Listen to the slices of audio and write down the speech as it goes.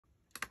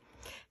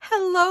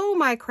Hello,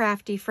 my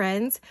crafty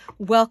friends.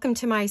 Welcome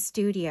to my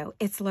studio.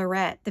 It's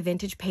Laurette, the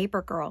Vintage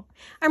Paper Girl.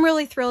 I'm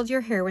really thrilled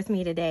you're here with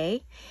me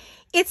today.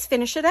 It's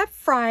Finish It Up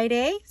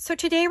Friday. So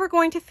today we're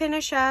going to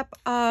finish up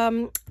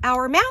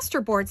our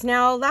master boards.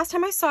 Now, last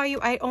time I saw you,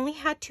 I only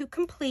had 2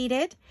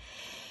 completed.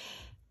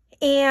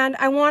 And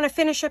I want to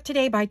finish up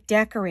today by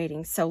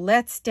decorating. So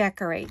let's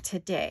decorate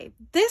today.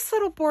 This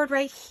little board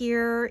right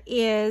here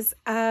is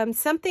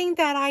something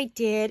that I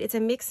did. It's a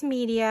mixed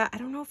media. I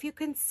don't know if you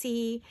can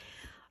see,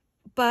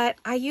 but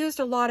I used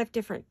a lot of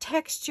different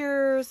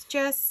textures,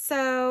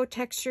 gesso,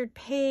 textured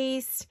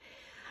paste,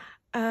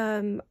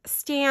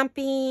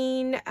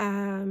 stamping.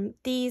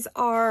 These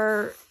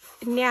are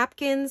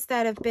napkins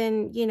that have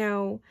been,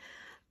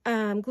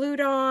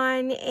 glued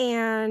on.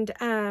 And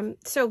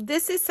so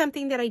this is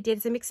something that I did.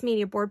 It's a mixed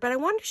media board, but I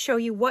wanted to show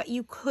you what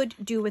you could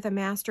do with a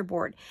master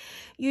board.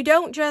 You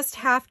don't just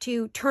have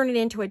to turn it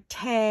into a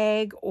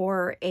tag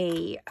or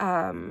a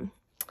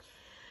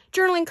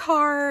journaling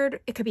card.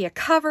 It could be a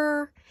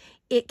cover.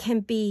 It can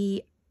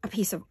be a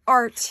piece of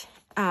art.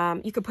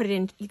 You could put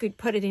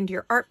it into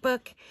your art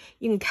book.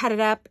 You can cut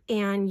it up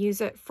and use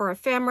it for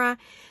ephemera.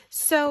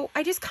 So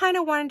I just kind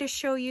of wanted to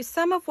show you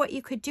some of what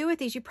you could do with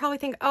these. You probably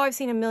think, oh, I've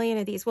seen a million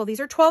of these. Well, these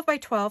are 12 by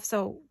 12,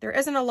 so there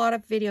isn't a lot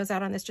of videos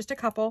out on this, just a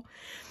couple.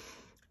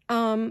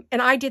 And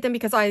I did them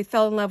because I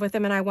fell in love with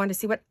them and I wanted to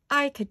see what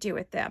I could do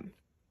with them.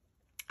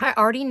 I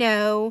already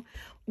know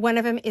one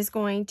of them is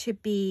going to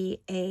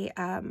be a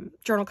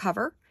journal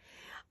cover.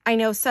 I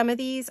know some of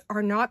these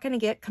are not going to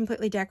get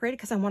completely decorated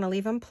because I want to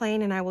leave them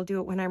plain, and I will do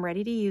it when I'm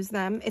ready to use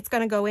them. It's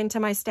going to go into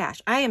my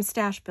stash. I am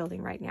stash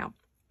building right now.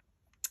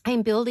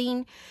 I'm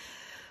building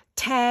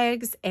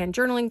tags and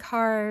journaling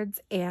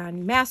cards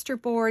and master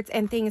boards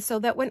and things so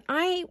that when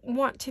I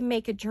want to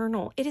make a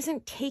journal, it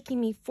isn't taking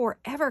me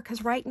forever,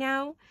 because right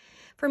now,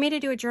 for me to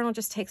do a journal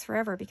just takes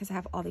forever because I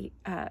have all the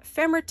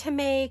ephemera to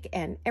make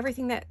and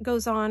everything that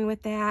goes on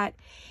with that.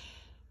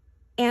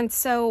 And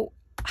so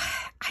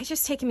it's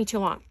just taking me too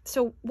long.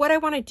 So what I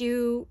want to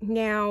do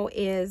now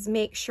is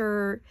make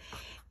sure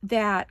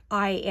that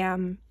I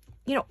am,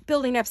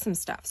 building up some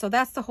stuff. So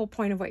that's the whole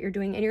point of what you're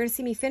doing. And you're going to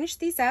see me finish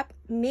these up,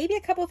 maybe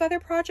a couple of other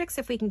projects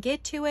if we can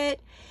get to it.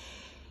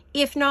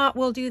 If not,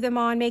 we'll do them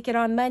make it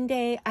on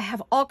Monday. I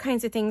have all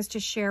kinds of things to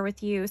share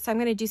with you. So I'm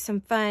going to do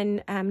some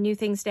fun new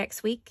things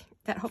next week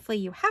that hopefully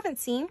you haven't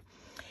seen.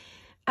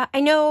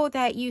 I know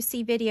that you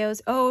see videos,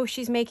 oh,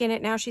 she's making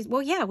it now.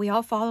 Well, yeah, we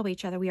all follow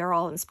each other. We are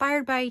all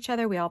inspired by each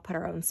other. We all put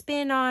our own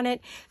spin on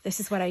it. This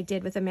is what I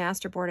did with the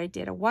master board I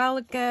did a while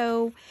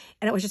ago.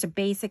 And it was just a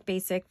basic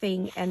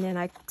thing. And then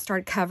I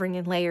started covering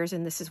in layers,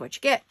 and this is what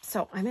you get.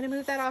 So I'm going to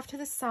move that off to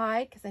the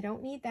side because I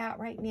don't need that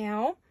right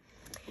now.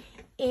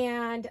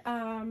 And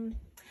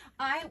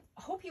I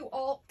hope you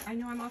all, I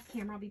know I'm off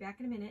camera. I'll be back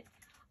in a minute.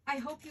 I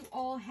hope you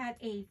all had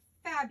a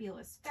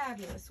fabulous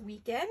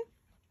weekend.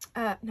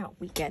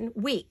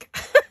 Week.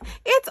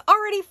 It's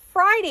already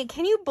Friday.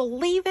 Can you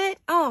believe it?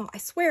 Oh, I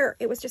swear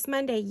it was just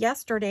Monday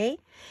yesterday.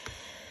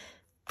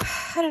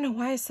 I don't know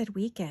why I said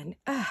weekend.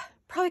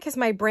 Probably because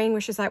my brain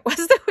wishes I was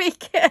the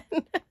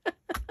weekend.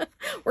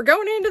 We're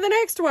going into the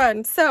next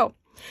one. So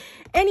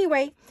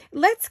anyway,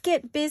 let's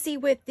get busy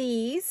with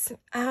these.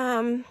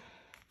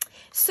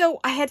 So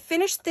I had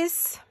finished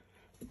this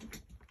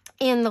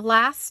in the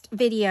last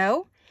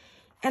video,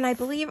 and I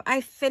believe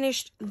I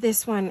finished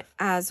this one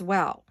as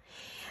well.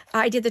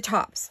 I did the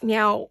tops.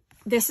 Now,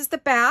 this is the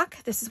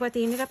back. This is what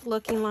they ended up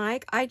looking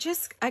like. I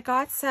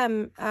got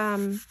some,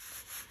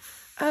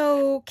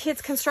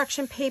 kids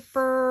construction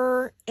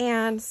paper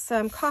and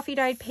some coffee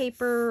dyed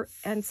paper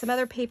and some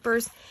other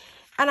papers.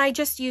 And I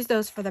just used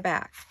those for the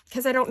back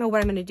because I don't know what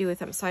I'm going to do with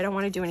them. So I don't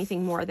want to do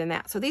anything more than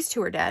that. So these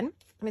 2 are done.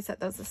 Let me set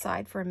those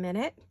aside for a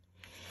minute.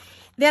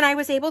 Then I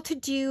was able to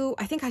do,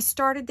 I think I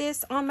started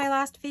this on my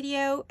last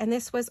video, and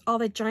this was all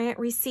the giant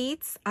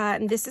receipts.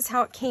 And this is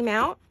how it came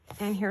out.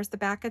 And here's the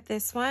back of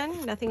this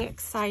one. Nothing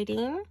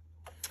exciting.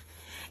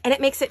 And it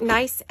makes it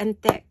nice and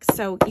thick.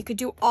 So you could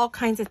do all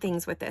kinds of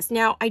things with this.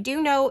 Now, I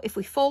do know if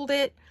we fold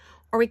it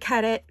or we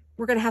cut it,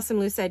 we're going to have some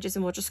loose edges,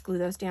 and we'll just glue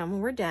those down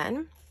when we're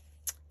done.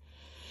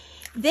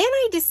 Then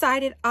I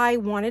decided I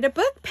wanted a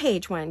book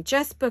page one,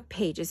 just book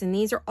pages. And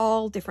these are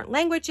all different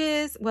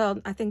languages.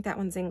 Well, I think that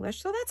one's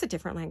English, so that's a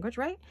different language,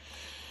 right?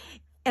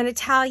 And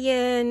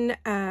Italian,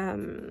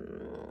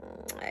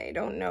 I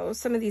don't know.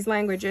 Some of these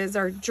languages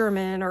are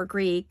German or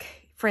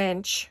Greek,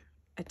 French,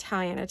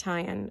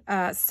 Italian.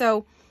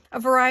 So a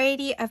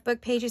variety of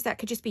book pages that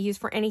could just be used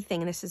for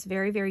anything. And this is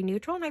very, very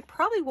neutral. And I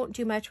probably won't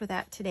do much with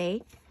that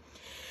today.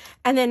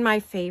 And then my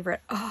favorite.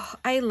 Oh,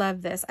 I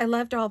love this. I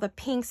loved all the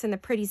pinks and the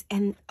pretties.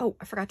 And, oh,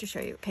 I forgot to show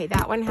you. Okay,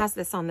 that one has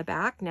this on the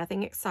back.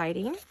 Nothing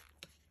exciting.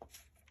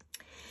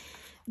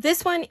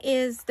 This one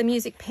is the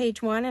music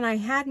page one, and I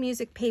had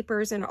music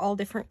papers in all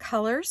different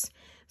colors.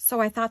 So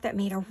I thought that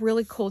made a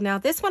really cool. Now,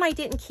 this one I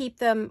didn't keep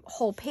them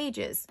whole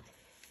pages.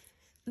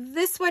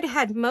 This one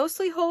had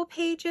mostly whole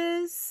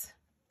pages.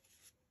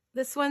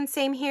 This one,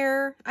 same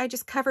here. I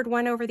just covered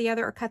one over the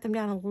other or cut them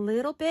down a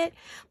little bit,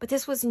 but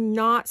this was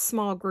not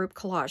small group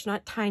collage,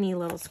 not tiny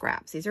little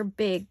scraps. These are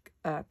big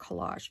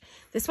collage.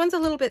 This one's a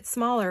little bit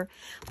smaller,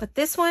 but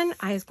this one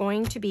is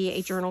going to be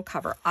a journal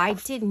cover. I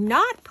did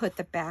not put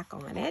the back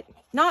on it.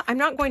 I'm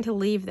not going to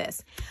leave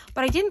this,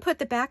 but I didn't put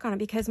the back on it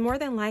because more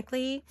than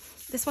likely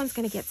this one's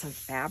going to get some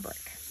fabric.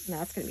 Now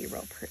that's going to be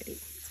real pretty.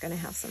 It's going to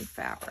have some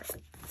fabric.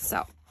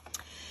 So,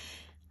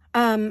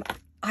 I'm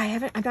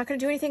not going to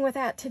do anything with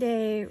that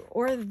today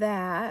or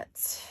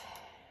that.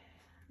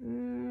 I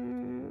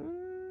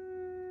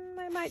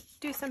might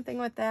do something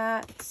with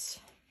that.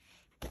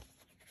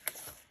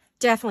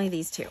 Definitely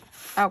these two.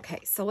 Okay,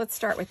 so let's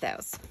start with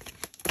those.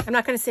 I'm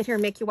not going to sit here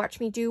and make you watch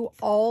me do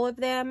all of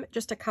them,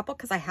 just a couple,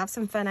 because I have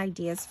some fun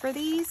ideas for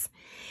these.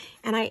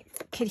 And I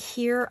could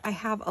hear I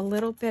have a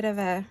little bit of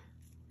I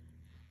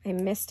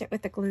missed it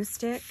with the glue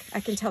stick. I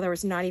can tell there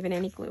was not even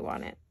any glue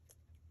on it.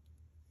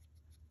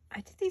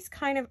 I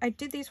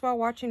did these while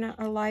watching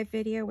a live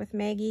video with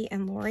Maggie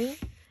and Lori.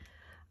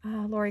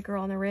 Lori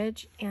Girl on the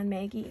Ridge and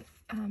Maggie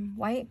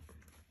White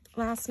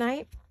last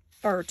night,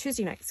 or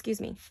Tuesday night, excuse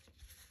me.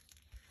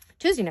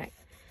 Tuesday night.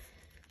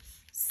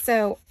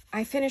 So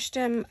I finished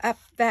them up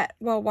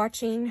while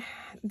watching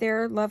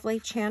their lovely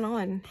channel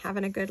and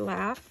having a good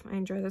laugh. I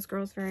enjoy those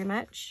girls very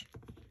much.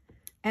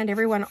 And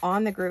everyone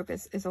on the group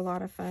is a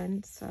lot of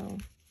fun. So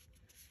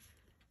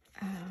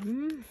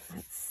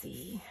let's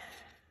see.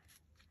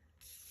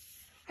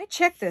 I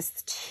checked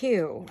this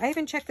too. I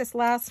even checked this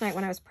last night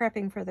when I was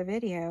prepping for the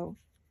video.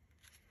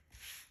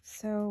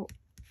 So,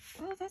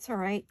 well, that's all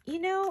right. You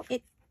know,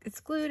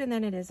 it's glued and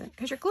then it isn't,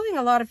 because you're gluing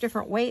a lot of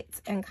different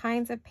weights and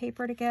kinds of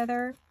paper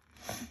together.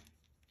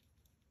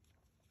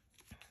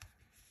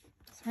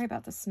 Sorry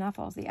about the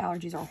snuffles. The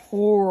allergies are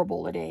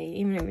horrible today.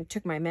 Even if I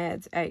took my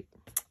meds. I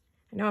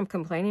know I'm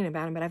complaining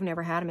about them, but I've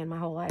never had them in my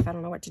whole life. I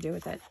don't know what to do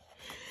with it.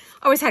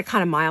 Always had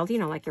kind of mild, you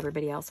know, like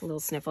everybody else, a little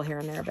sniffle here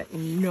and there, but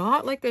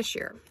not like this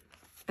year.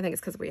 I think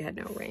it's because we had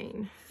no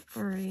rain.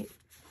 All right.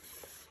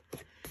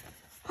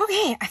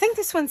 Okay, I think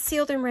this one's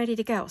sealed and ready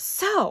to go.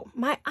 So,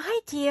 my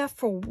idea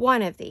for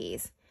one of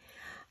these,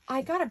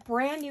 I got a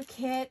brand new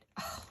kit.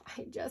 Oh,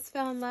 I just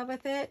fell in love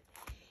with it.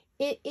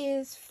 It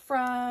is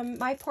from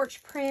My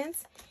Porch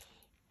Prints,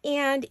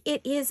 and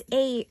it is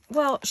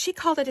she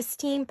called it a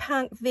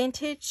steampunk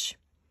vintage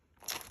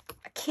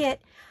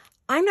kit.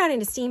 I'm not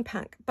into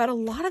steampunk, but a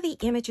lot of the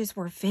images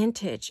were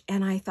vintage,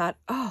 and I thought,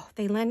 oh,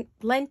 they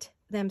lent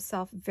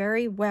themselves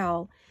very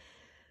well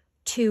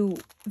to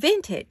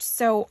vintage.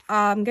 So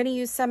I'm going to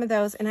use some of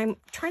those, and I'm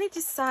trying to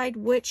decide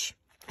which.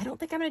 I don't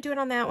think I'm going to do it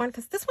on that one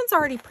because this one's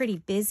already pretty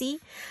busy.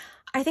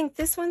 I think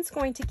this one's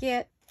going to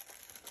get,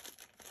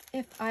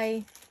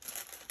 I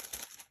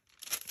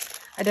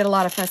did a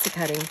lot of fussy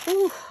cutting.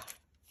 Ooh,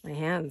 my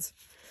hands.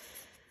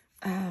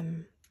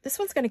 This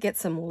one's going to get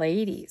some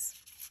ladies.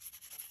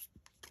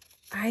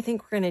 I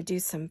think we're going to do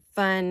some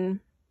fun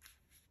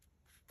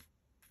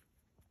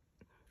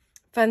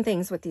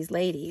things with these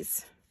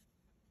ladies.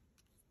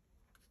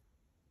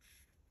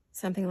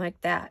 Something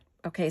like that.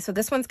 Okay, so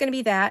this one's going to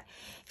be that.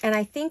 And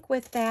I think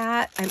with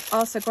that, I'm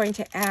also going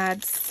to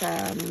add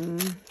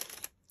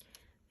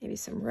maybe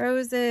some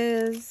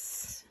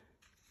roses,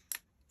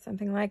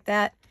 something like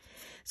that.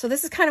 So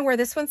this is kind of where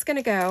this one's going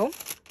to go.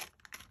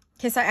 In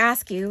case I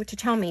ask you to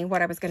tell me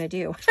what I was going to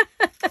do.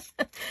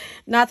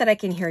 Not that I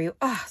can hear you.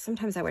 Oh,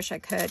 sometimes I wish I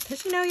could.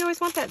 Because, you know, you always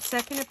want that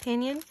second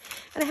opinion.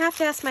 And I have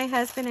to ask my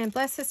husband, and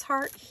bless his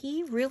heart,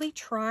 he really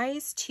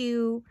tries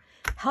to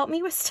help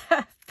me with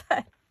stuff.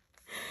 But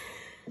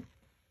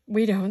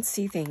we don't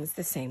see things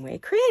the same way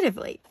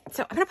creatively.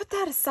 So I'm going to put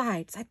that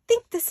aside. So I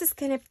think this is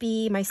going to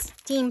be my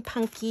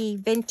steampunky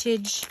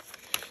vintage.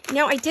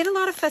 Now, I did a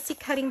lot of fussy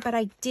cutting, but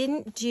I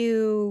didn't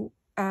do...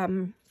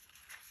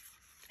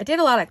 I did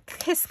a lot of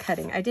kiss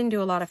cutting. I didn't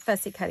do a lot of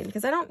fussy cutting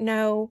because I don't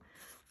know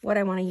what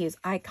I want to use.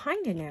 I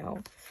kind of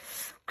know.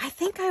 I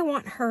think I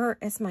want her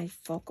as my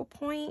focal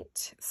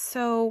point.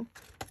 So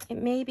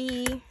it may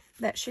be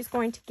that she's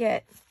going to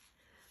get...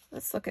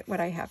 Let's look at what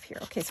I have here.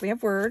 Okay, so we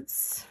have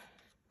words.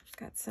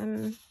 Got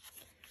some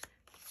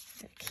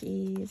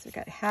keys. We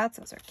got hats.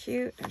 Those are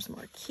cute. There's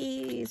more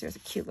keys. There's a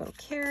cute little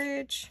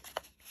carriage.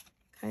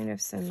 Kind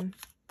of some...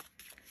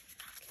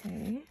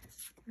 Okay.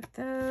 Got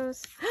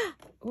those.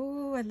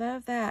 Oh, I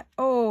love that.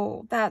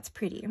 Oh, that's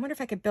pretty. I wonder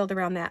if I could build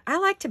around that. I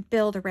like to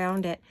build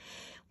around it.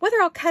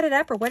 Whether I'll cut it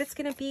up or what it's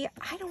going to be,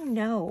 I don't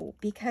know.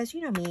 Because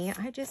you know me,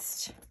 I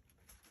just...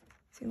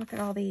 See, look at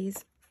all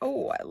these.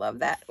 Oh, I love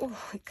that. Oh,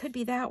 it could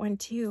be that one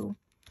too.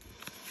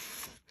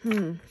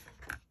 I'm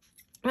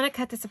going to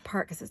cut this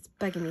apart because it's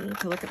bugging me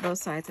to look at both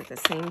sides at the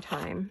same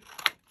time.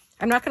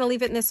 I'm not going to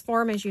leave it in this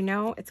form, as you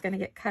know. It's going to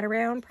get cut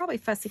around, probably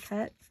fussy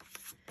cut.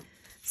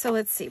 So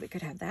let's see. We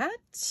could have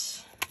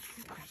that.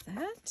 We could have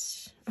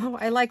that. Oh,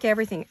 I like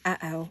everything.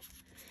 Uh-oh.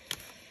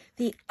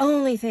 The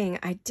only thing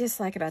I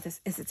dislike about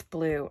this is it's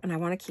blue, and I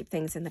want to keep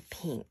things in the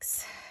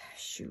pinks.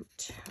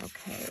 Shoot.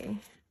 Okay.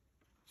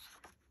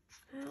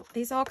 Well,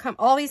 these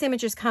all these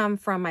images come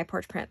from My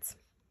Porch Prints.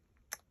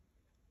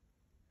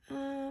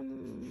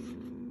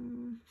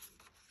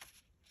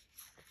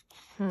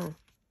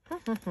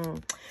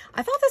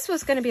 I thought this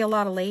was going to be a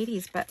lot of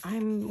ladies, but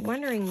I'm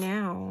wondering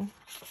now.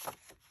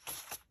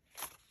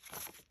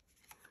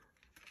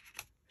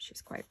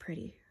 She's quite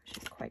pretty.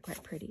 She's quite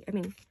pretty. I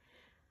mean,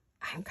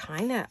 I'm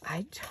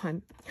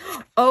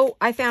oh,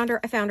 I found her.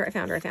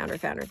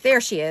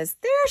 There she is.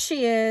 There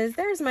she is.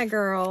 There's my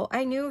girl.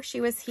 I knew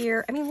she was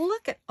here. I mean,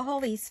 look at all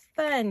these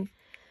fun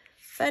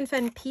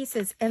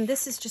pieces. And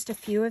this is just a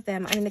few of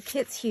them. I mean, the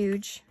kit's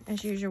huge,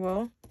 as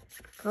usual.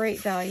 Great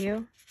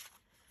value.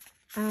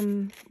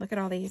 Look at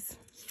all these.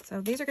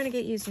 So these are going to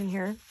get used in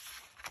here.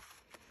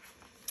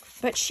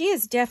 But she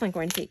is definitely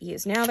going to get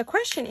used. Now, the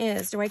question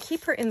is, do I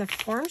keep her in the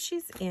form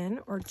she's in,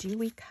 or do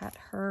we cut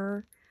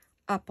her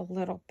up a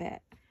little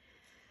bit?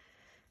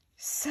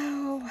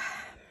 So,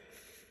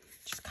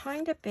 she's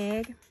kind of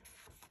big.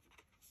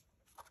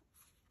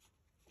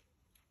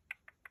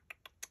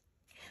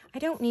 I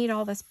don't need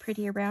all this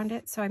pretty around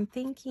it, so I'm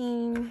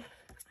thinking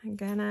I'm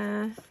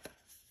gonna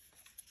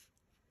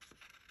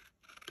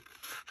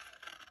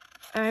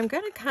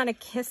kind of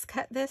kiss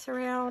cut this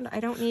around. I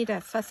don't need to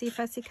fussy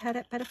cut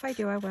it, but if I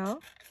do, I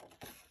will.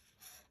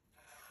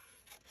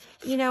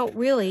 You know,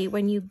 really,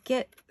 when you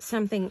get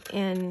something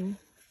in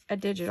a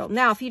digital.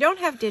 Now, if you don't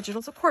have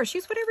digitals, of course,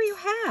 use whatever you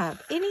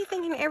have.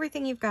 Anything and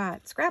everything you've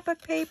got.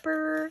 Scrapbook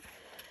paper,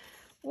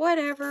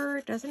 whatever.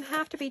 It doesn't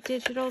have to be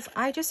digitals.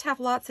 I just have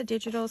lots of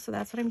digitals, so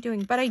that's what I'm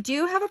doing. But I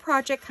do have a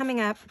project coming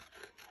up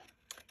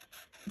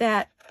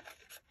that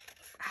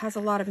has a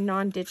lot of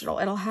non-digital.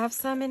 It'll have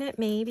some in it,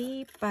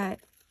 maybe, but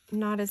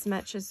not as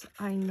much as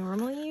I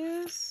normally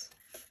use.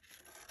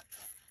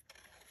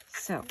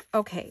 So,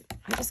 okay,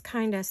 I just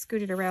kind of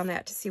scooted around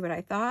that to see what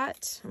I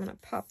thought. I'm going to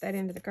pop that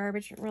into the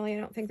garbage. Really, I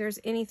don't think there's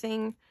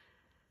anything.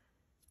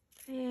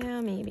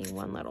 Yeah, maybe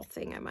one little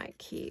thing I might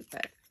keep,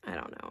 but I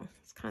don't know.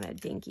 It's kind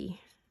of dinky.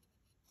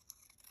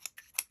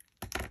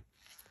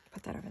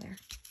 Put that over there.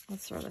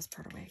 Let's throw this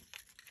part away.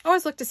 I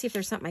always look to see if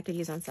there's something I could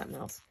use on something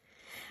else.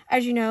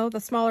 As you know, the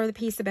smaller the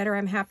piece, the better.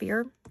 I'm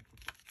happier.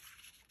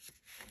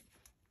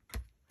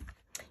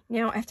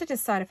 Now, I have to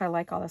decide if I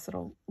like all this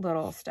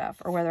little stuff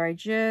or whether I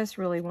just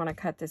really want to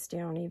cut this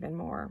down even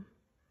more.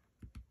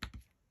 All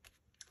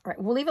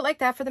right, we'll leave it like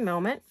that for the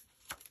moment.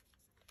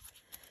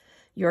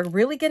 You're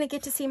really going to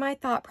get to see my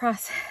thought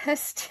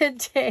process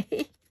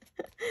today.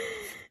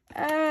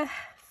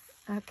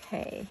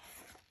 Okay.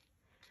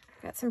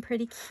 Got some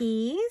pretty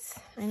keys.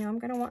 I know I'm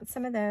going to want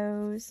some of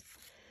those.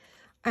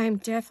 I'm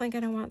definitely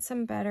going to want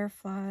some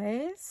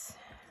butterflies.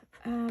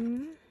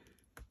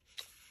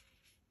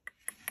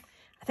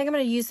 I think I'm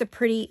going to use the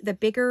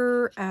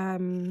bigger,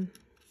 one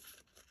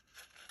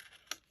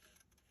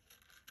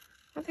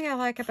thing I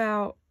like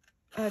about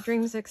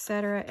Dreams,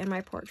 Etc. and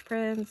my porch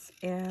prints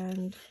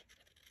and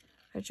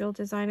a Jewel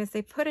Design is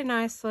they put a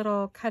nice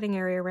little cutting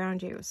area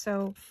around you.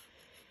 So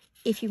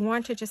if you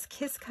want to just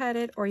kiss cut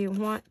it, or you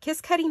want,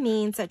 kiss cutting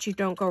means that you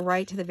don't go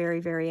right to the very,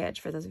 very edge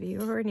for those of you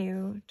who are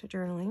new to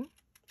journaling.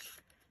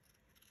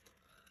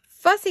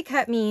 Fussy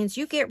cut means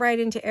you get right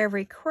into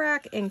every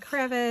crack and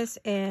crevice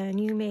and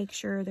you make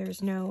sure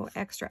there's no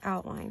extra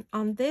outline.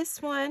 On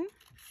this one,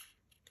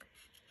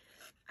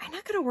 I'm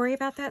not going to worry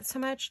about that so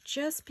much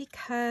just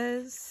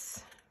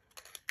because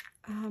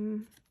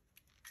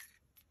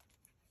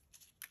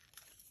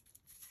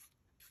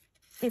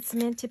it's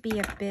meant to be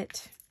a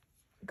bit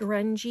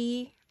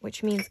grungy,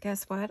 which means,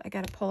 guess what? I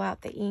got to pull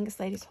out the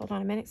inks. Ladies, hold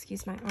on a minute.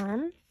 Excuse my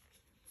arm.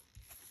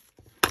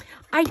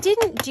 I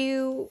didn't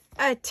do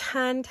a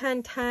ton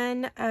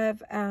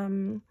of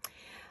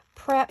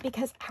prep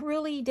because I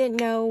really didn't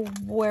know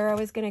where I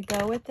was going to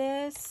go with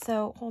this.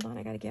 So, hold on.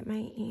 I got to get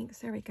my inks.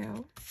 There we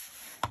go.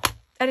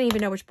 I didn't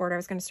even know which board I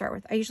was going to start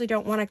with. I usually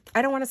don't want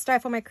to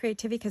stifle my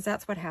creativity because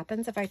that's what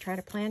happens if I try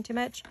to plan too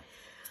much.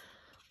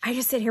 I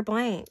just sit here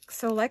blank.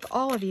 So, like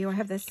all of you, I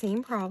have the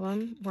same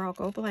problem where I'll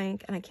go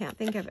blank and I can't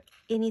think of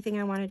anything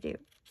I want to do.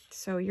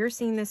 So, you're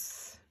seeing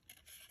this.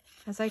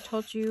 As I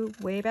told you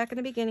way back in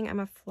the beginning, I'm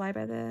a fly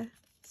by the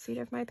seat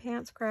of my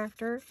pants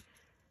crafter.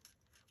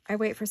 I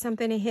wait for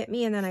something to hit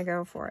me and then I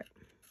go for it.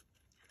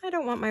 I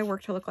don't want my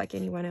work to look like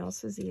anyone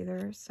else's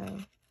either, so.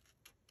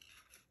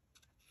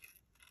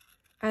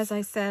 As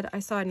I said, I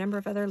saw a number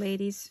of other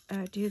ladies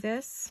do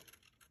this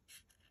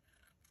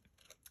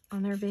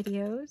on their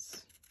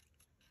videos.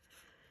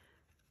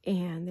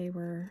 And they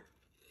were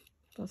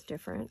both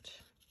different.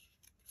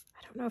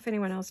 I don't know if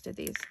anyone else did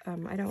these.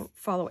 I don't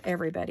follow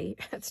everybody.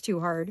 It's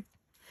too hard.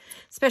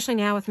 Especially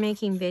now with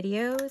making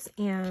videos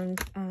and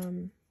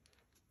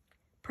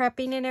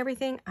prepping and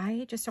everything.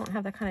 I just don't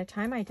have the kind of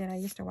time I did. I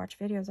used to watch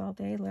videos all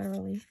day,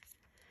 literally.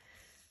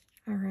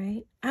 All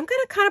right. I'm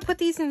going to kind of put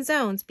these in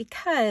zones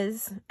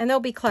because, and there'll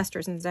be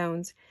clusters and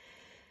zones.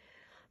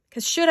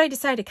 Because should I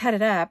decide to cut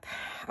it up,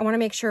 I want to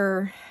make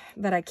sure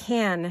that I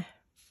can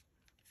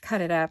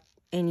cut it up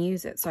and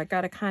use it. So I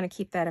got to kind of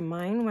keep that in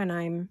mind when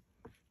I'm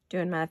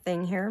doing my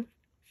thing here.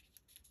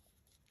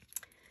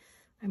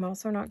 I'm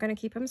also not going to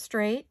keep them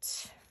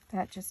straight.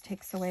 That just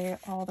takes away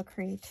all the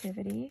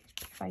creativity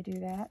if I do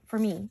that. For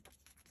me.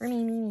 For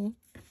me.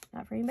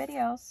 Not for anybody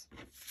else.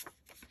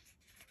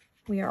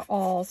 We are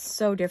all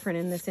so different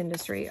in this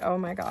industry. Oh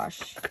my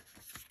gosh.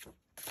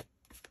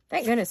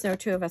 Thank goodness no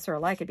two of us are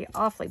alike. It'd be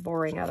awfully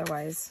boring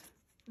otherwise.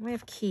 We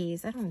have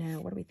keys. I don't know.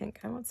 What do we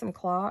think? I want some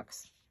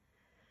clocks.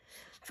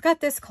 I've got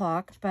this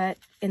clock, but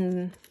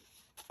I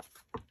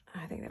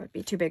think that would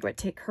be too big. It would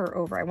take her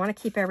over. I want to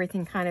keep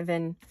everything kind of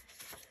in.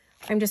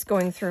 I'm just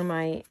going through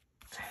my,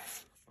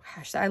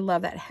 gosh, I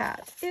love that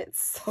hat.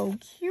 It's so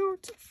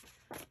cute.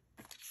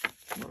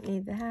 I don't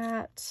need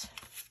that.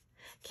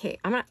 Okay,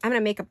 I'm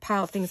gonna make a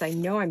pile of things I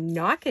know I'm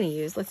not gonna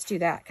use. Let's do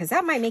that, because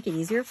that might make it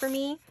easier for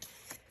me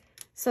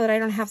so that I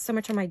don't have so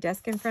much on my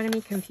desk in front of me,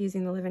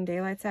 confusing the living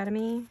daylights out of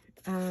me.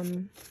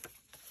 To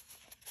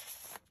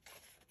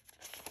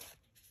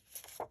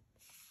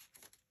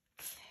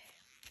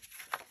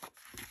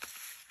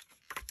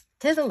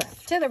the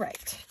left, to the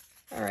right.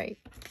 All right.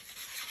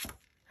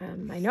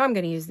 I know I'm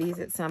going to use these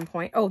at some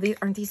point. Oh,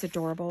 aren't these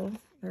adorable?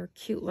 They're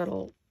cute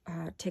little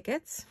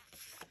tickets.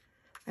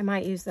 I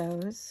might use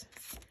those.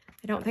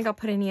 I don't think I'll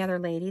put any other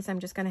ladies.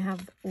 I'm just going to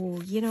have, oh,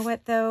 you know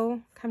what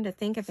though? Come to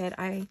think of it,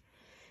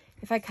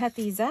 if I cut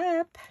these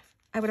up,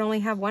 I would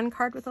only have one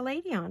card with a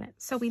lady on it.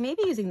 So we may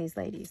be using these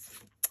ladies.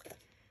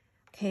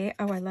 Okay,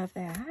 oh, I love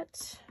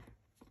that.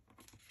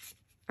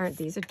 Aren't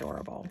these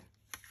adorable?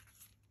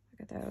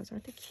 Look at those,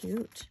 aren't they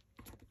cute?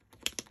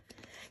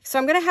 So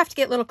I'm going to have to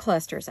get little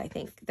clusters, I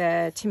think,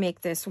 to make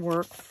this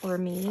work for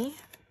me.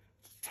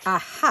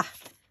 Aha!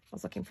 I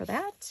was looking for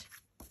that.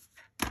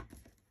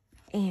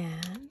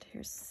 And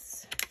here's...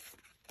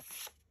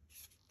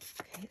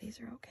 Okay, these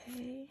are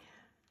okay.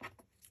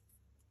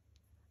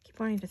 Keep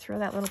wanting to throw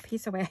that little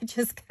piece away I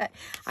just got.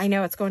 I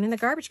know it's going in the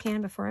garbage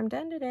can before I'm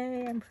done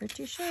today. I'm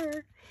pretty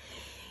sure.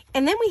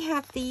 And then we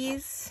have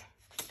these,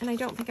 and I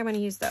don't think I'm going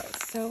to use those.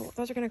 So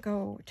those are going to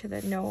go to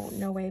the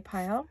no way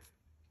pile.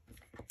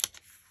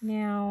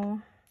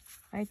 Now,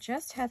 I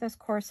just had those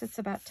corsets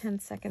about 10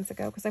 seconds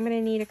ago because I'm going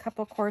to need a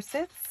couple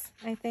corsets,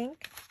 I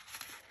think.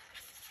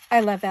 I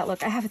love that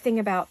look. I have a thing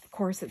about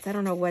corsets. I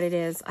don't know what it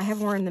is. I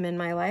have worn them in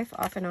my life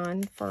off and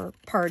on for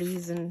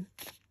parties and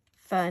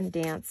fun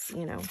dance,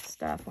 you know,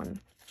 stuff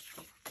when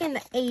in the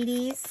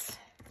 80s.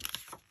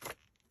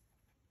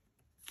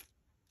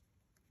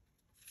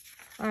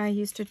 I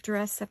used to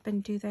dress up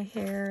and do the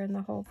hair and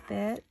the whole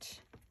bit.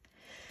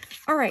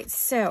 All right,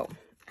 so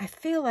I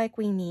feel like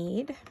we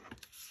need...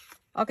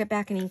 I'll get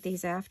back and eat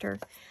these after.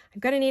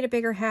 I'm going to need a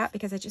bigger hat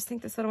because I just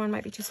think this little one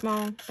might be too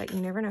small, but you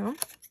never know.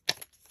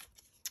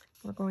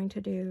 We're going to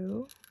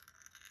do...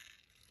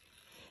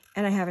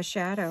 And I have a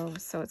shadow,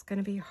 so it's going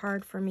to be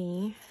hard for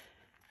me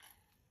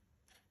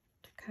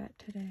to cut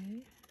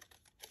today.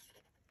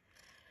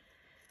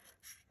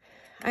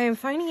 I am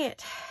finding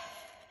it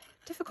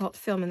difficult to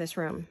film in this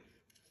room.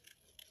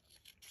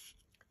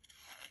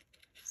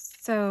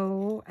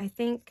 So I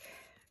think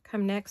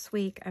come next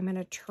week, I'm going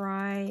to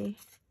try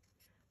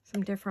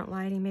some different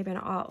lighting, maybe an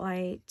alt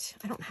light.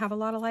 I don't have a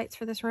lot of lights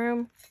for this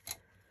room.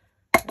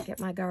 I'll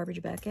get my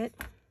garbage bucket.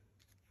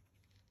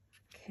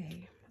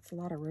 Okay, that's a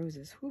lot of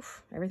roses. Whew,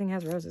 everything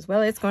has roses.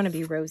 Well, it's going to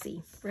be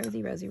rosy.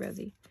 Rosy, rosy,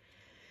 rosy.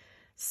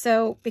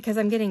 So, because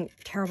I'm getting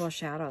terrible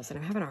shadows and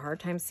I'm having a hard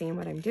time seeing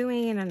what I'm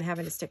doing and I'm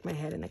having to stick my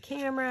head in the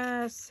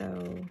camera, so,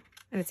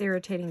 and it's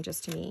irritating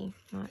just to me.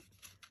 I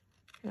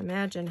can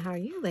imagine how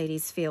you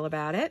ladies feel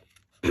about it.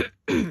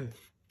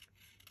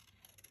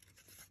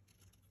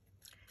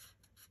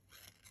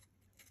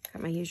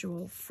 Got my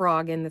usual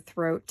frog in the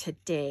throat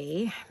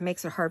today.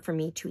 Makes it hard for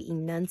me to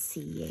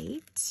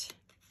enunciate.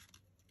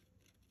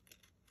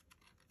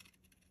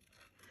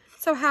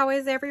 So how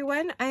is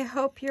everyone? I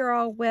hope you're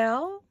all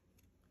well,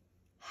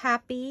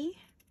 happy,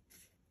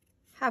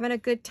 having a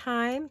good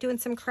time, doing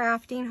some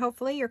crafting.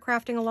 Hopefully you're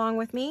crafting along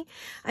with me.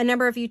 A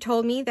number of you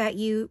told me that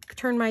you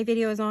turn my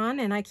videos on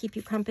and I keep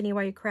you company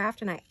while you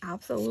craft, and I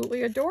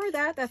absolutely adore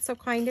that. That's so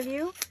kind of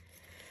you.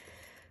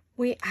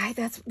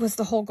 That was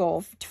the whole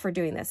goal for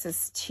doing this,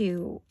 is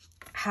to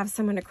have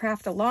someone to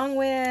craft along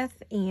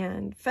with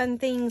and fun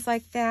things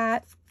like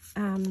that.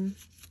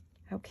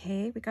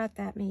 Okay, we got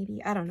that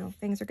maybe. I don't know.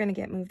 Things are going to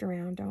get moved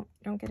around.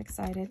 Don't get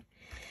excited.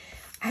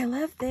 I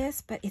love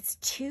this, but it's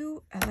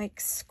too, like,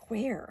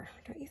 square,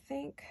 don't you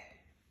think?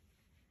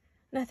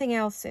 Nothing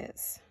else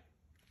is.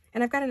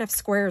 And I've got enough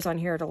squares on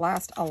here to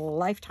last a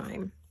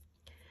lifetime.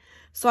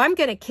 So I'm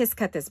going to kiss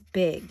cut this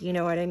big, you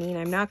know what I mean?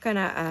 I'm not going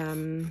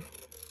to,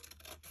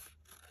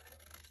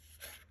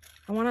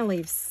 I want to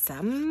leave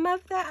some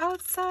of the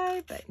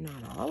outside, but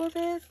not all of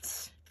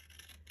it.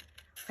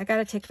 I got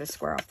to take the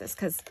square off this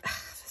because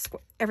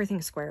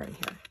everything's square in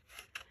here.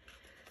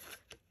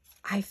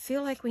 I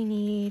feel like we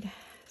need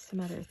some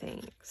other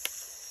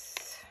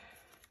things.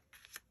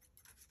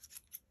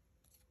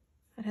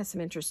 That has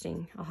some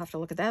interesting, I'll have to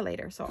look at that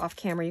later. So off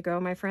camera you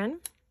go, my friend.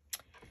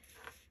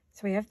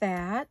 So we have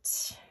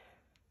that.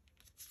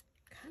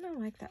 Kind of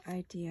like the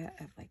idea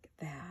of like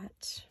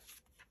that.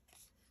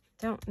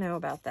 Don't know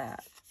about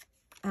that.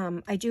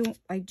 I do.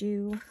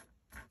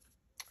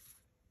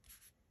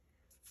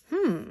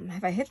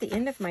 Have I hit the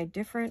end of my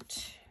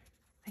different...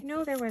 I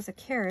know there was a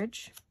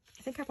carriage.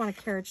 I think I want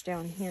a carriage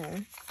down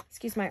here.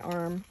 Excuse my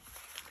arm.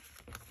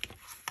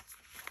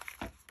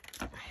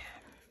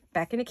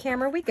 back into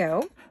camera we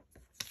go.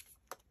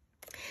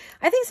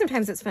 I think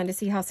sometimes it's fun to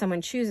see how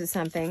someone chooses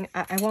something.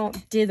 I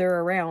won't dither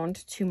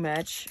around too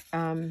much.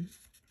 Because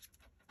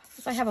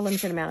I have a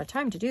limited amount of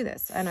time to do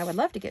this. And I would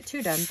love to get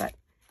 2 done, but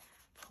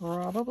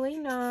probably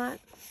not.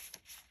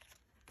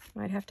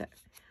 Might have to.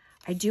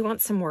 I do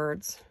want some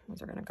words.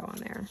 Those are going to go on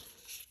there.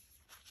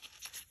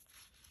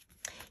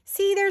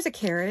 See, there's a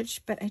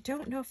carriage, but I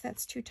don't know if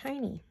that's too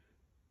tiny.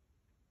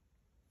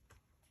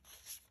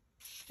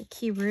 The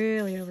key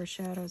really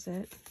overshadows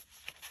it.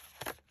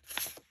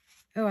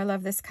 Oh, I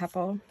love this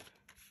couple.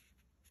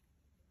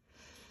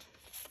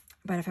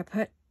 But if I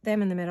put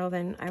them in the middle,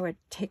 then I would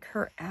take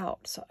her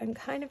out. So I'm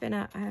kind of in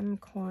a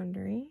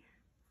quandary.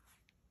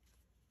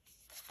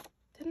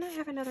 Didn't I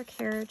have another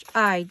carriage?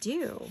 I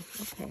do.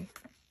 Okay.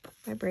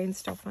 My brain's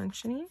still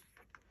functioning.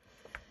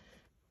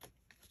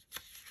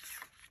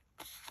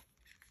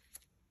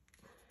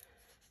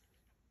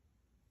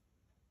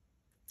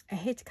 I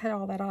hate to cut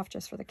all that off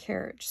just for the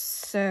carriage.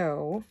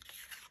 So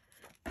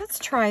let's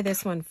try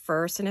this one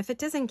first. And if it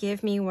doesn't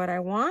give me what I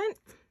want,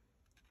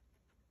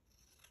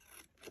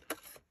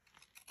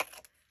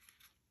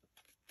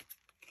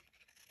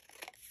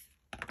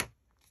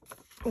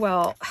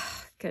 well,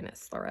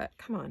 goodness, Laurette,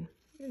 come on.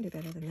 You can do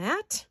better than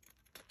that.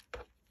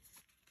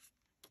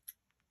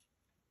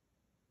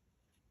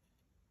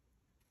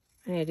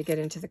 I need to get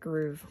into the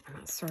groove.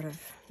 I'm sort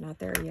of not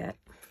there yet.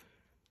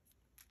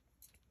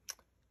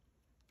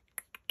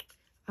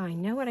 I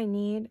know what I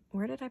need.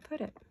 Where did I put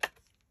it?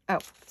 Oh,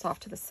 it's off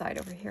to the side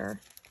over here.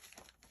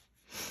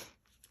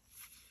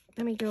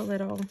 Let me do a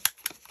little.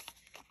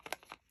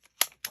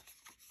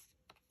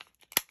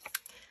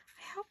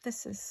 I hope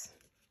this is,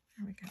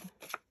 there we go.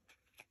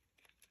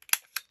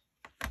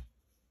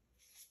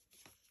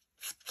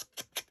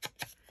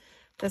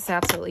 This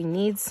absolutely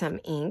needs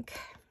some ink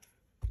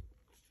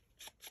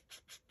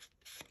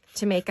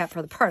to make up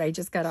for the part I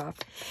just got off.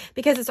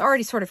 Because it's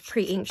already sort of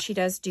pre-inked, she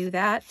does do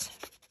that.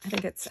 I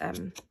think it's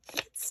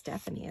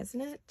Stephanie,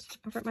 isn't it?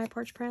 Over at My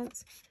Porch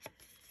Prints.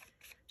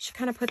 She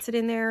kind of puts it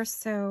in there.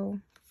 So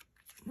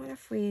what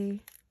if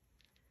we...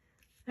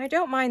 I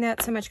don't mind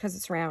that so much because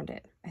it's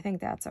rounded. I think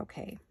that's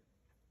okay.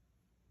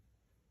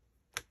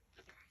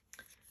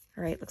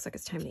 All right, looks like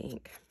it's time to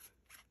ink.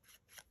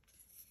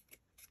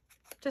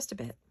 Just a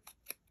bit.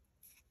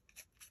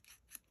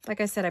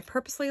 Like I said, I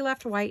purposely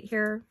left white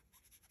here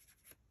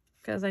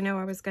because I know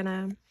I was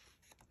gonna...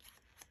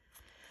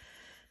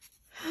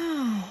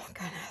 Oh,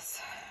 goodness.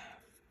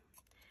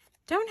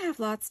 Don't have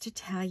lots to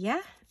tell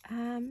you.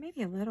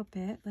 Maybe a little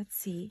bit. Let's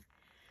see.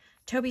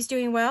 Toby's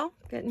doing well,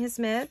 getting his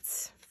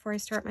meds. Before I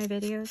start my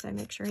videos, I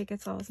make sure he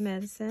gets all his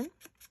medicine.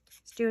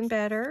 He's doing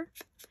better.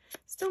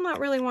 Still not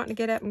really wanting to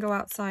get up and go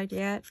outside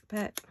yet,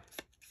 but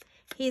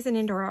he's an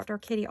indoor-outdoor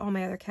kitty. All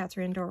my other cats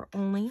are indoor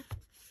only.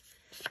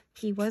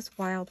 He was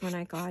wild when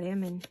I got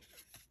him, and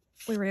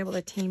we were able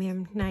to tame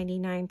him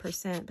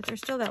 99%, but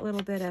there's still that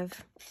little bit of...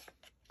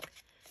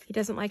 He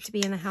doesn't like to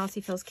be in the house.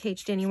 He feels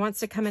caged in. He wants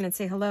to come in and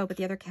say hello, but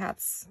the other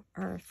cats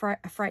are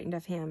frightened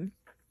of him.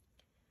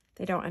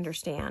 They don't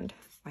understand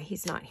why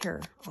he's not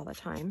here all the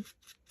time.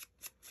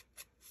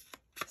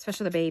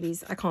 Especially the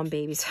babies. I call them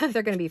babies.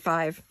 They're going to be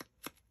 5.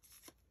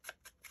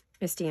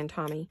 Misty and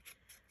Tommy.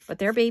 But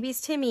they're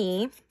babies to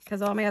me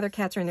because all my other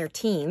cats are in their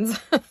teens.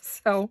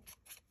 So,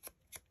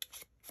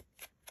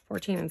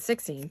 14 and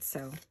 16.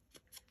 So,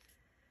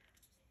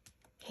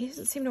 he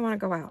doesn't seem to want to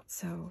go out.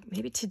 So,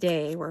 maybe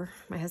today,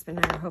 my husband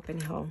and I are hoping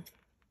he'll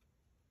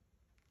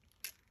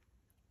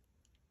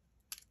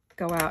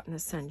go out in the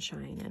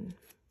sunshine. And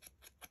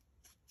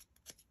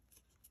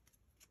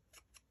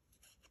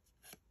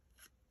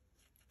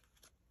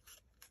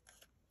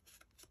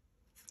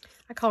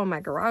I call him my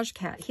garage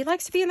cat. He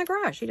likes to be in the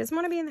garage. He doesn't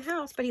want to be in the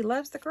house, but he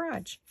loves the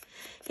garage.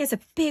 He has a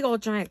big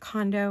old giant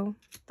condo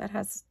that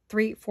has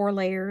 3-4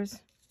 layers.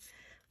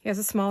 He has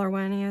a smaller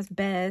one. He has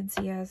beds.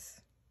 He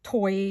has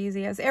toys.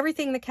 He has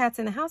everything the cats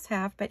in the house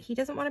have, but he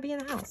doesn't want to be in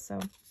the house. So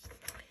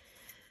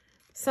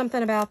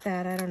something about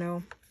that. I don't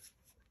know.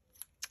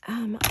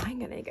 I'm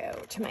going to go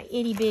to my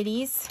itty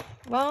bitties.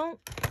 Well,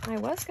 I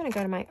was going to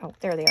go to my... Oh,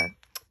 there they are.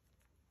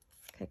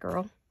 Okay,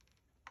 girl.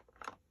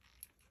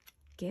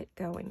 Get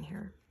going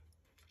here.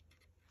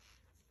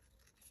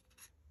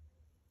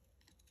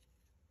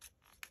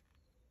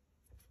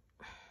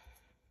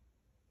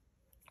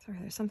 Sorry,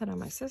 there's something on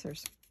my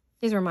scissors.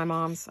 These were my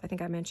mom's. I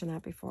think I mentioned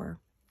that before.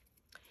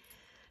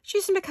 She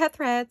used them to cut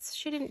threads.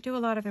 She didn't do a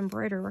lot of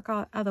embroidery work,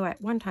 although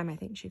at one time I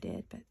think she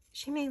did, but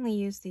she mainly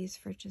used these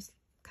for just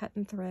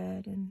cutting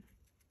thread and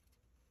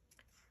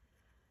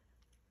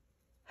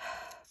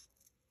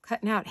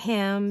cutting out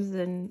hems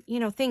and, you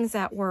know, things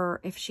that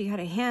were, if she had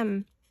a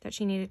hem that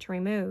she needed to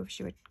remove,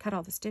 she would cut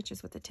all the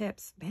stitches with the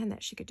tips. Man,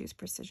 that she could do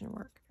precision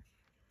work.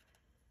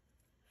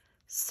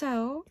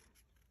 So,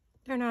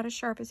 they're not as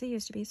sharp as they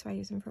used to be, so I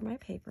use them for my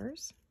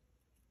papers.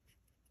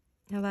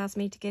 It allows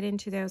me to get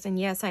into those. And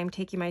yes, I am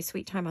taking my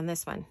sweet time on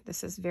this one.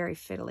 This is very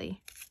fiddly,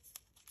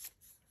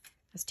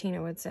 as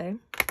Tina would say.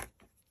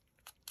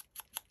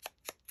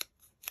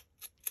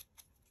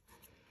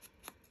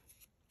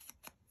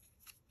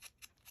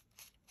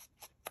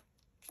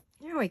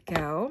 we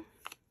go.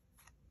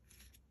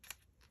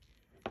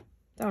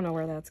 Don't know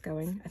where that's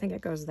going. I think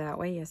it goes that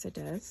way. Yes, it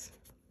does.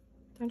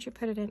 Don't you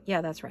put it in?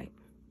 Yeah, that's right.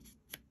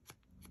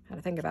 How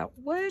to think about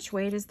which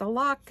way does the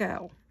lock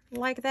go?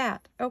 Like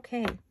that.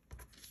 Okay.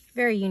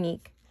 Very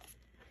unique.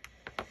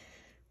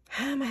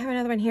 I have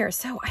another one here.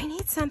 So I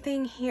need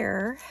something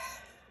here.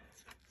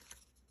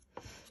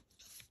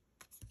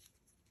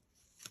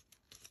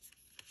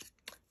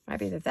 Might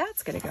be that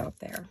that's going to go up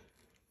there.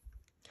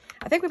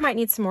 I think we might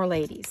need some more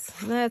ladies.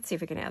 Let's see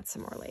if we can add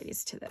some more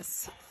ladies to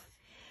this.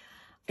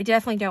 I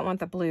definitely don't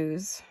want the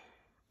blues.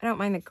 I don't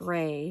mind the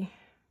gray.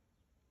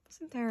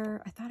 Wasn't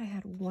there? I thought I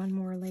had one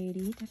more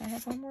lady. Did I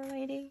have one more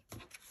lady?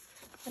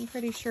 I'm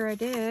pretty sure I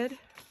did.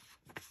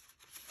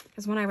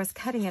 Because when I was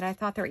cutting it, I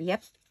thought there...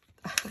 Yep.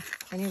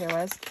 I knew there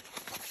was.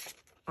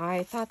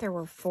 I thought there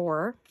were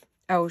 4.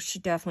 Oh, she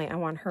definitely... I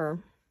want her.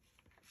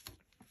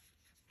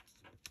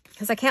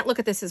 Because I can't look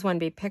at this as one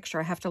big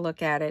picture. I have to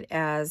look at it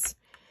as,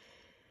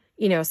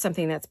 you know,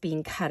 something that's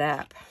being cut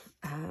up.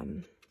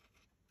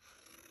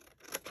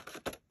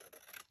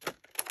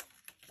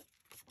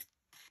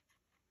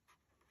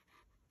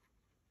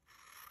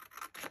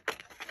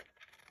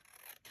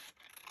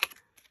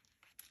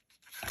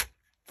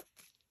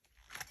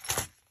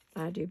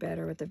 I do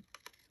better with the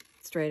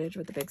straight edge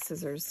with the big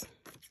scissors.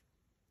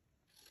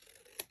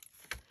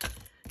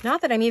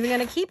 Not that I'm even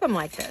going to keep them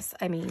like this.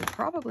 I mean,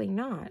 probably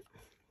not.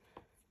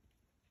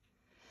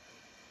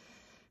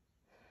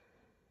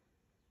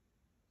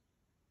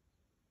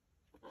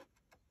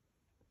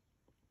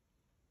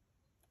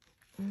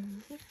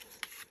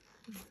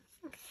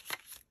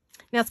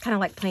 Now it's kind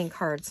of like playing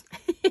cards.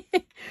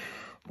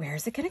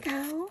 Where's it going to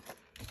go?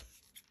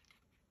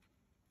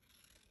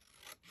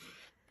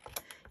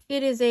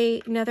 It is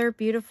another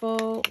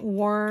beautiful,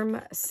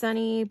 warm,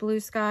 sunny, blue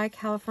sky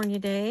California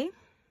day.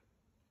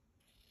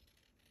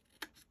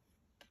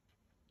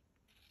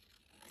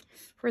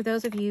 For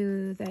those of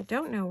you that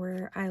don't know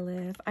where I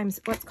live, I'm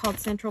what's called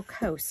Central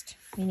Coast,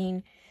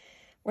 meaning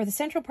we're the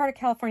central part of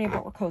California,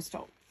 but we're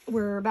coastal.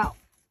 We're about,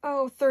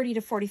 30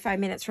 to 45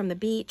 minutes from the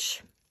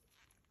beach.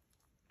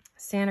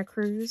 Santa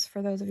Cruz,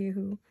 for those of you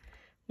who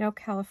know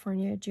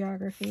California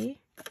geography.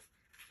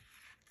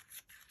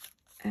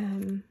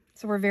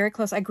 So we're very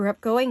close. I grew up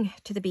going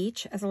to the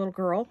beach as a little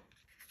girl.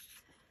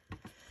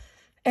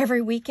 Every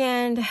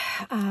weekend,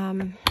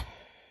 my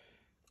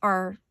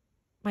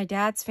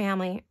dad's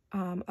family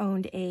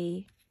owned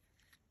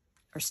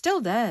or still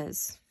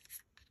does,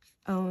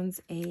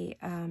 owns a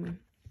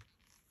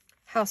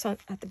house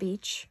at the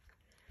beach.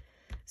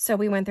 So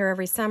we went there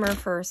every summer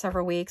for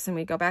several weeks, and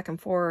we'd go back and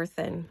forth,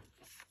 and,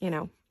 you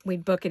know,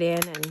 we'd book it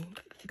in and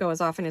go as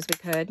often as we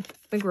could.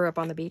 We grew up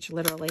on the beach,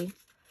 literally.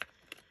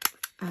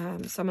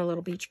 So I'm a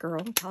little beach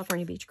girl,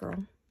 California beach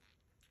girl.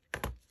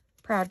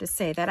 Proud to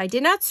say that. I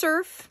did not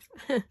surf.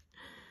 I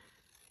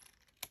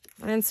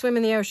didn't swim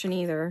in the ocean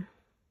either.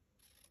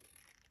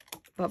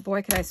 But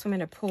boy, could I swim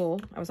in a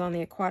pool. I was on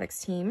the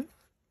aquatics team.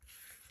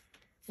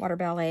 Water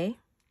ballet.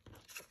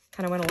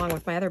 Kind of went along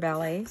with my other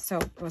ballet, so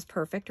it was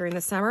perfect during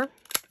the summer.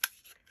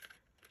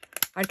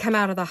 I'd come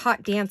out of the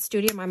hot dance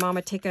studio. My mom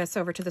would take us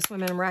over to the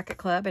Swim and Racket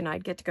Club, and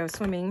I'd get to go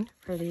swimming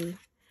for the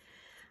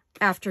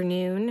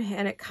afternoon,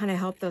 and it kind of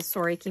helped those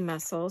sore achy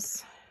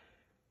muscles.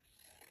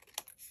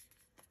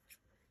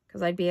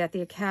 Because I'd be at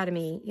the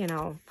academy, you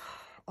know,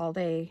 all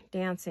day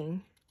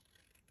dancing.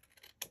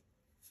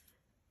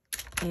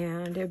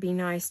 And it would be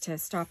nice to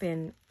stop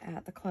in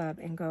at the club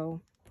and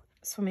go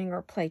swimming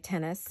or play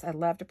tennis. I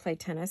loved to play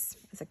tennis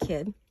as a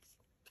kid.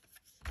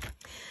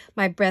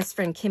 My best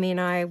friend Kimmy and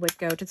I would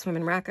go to swim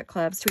and racket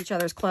clubs, to each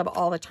other's club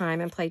all the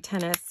time, and play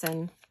tennis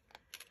and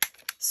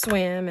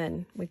swim.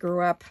 And we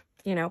grew up,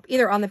 you know,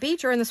 either on the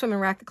beach or in the swim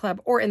and racket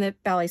club or in the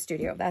ballet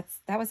studio. That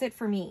was it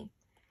for me.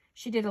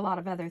 She did a lot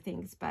of other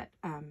things, but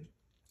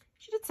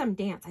she did some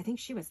dance. I think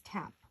she was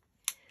tap,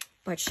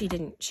 but she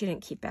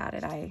didn't keep at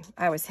it.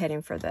 I was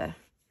heading for the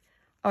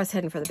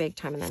big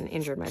time, and then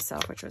injured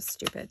myself, which was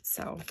stupid.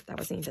 So that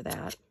was into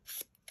that.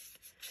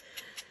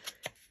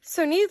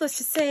 So needless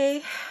to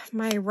say,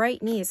 my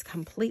right knee is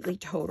completely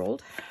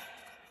totaled.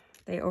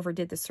 They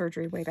overdid the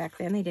surgery way back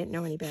then. They didn't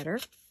know any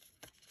better.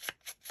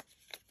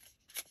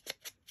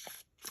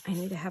 I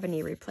need to have a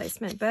knee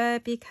replacement,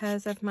 but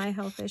because of my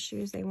health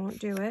issues, they won't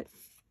do it.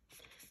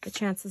 The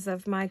chances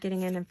of my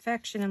getting an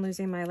infection and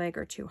losing my leg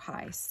are too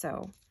high.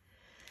 So,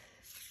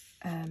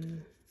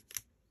 and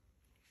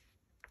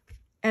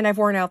I've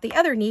worn out the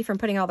other knee from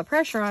putting all the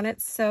pressure on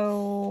it,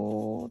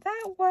 so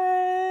that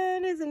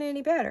one isn't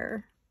any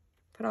better.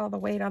 Put all the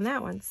weight on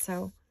that one,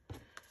 so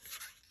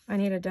I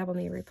need a double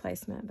knee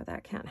replacement, but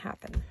that can't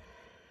happen.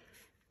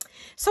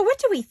 So what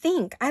do we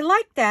think? I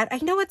like that. I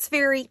know it's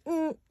very,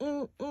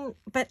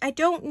 but I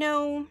don't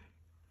know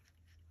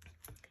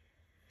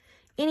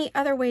any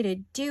other way to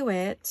do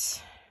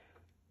it.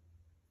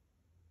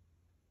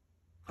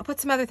 I'll put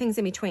some other things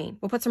in between.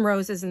 We'll put some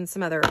roses and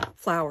some other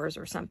flowers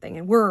or something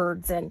and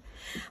words.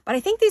 But I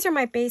think these are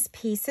my base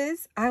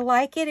pieces. I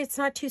like it. It's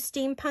not too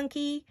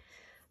steampunky,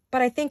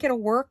 but I think it'll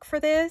work for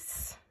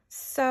this.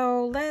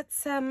 So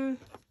let's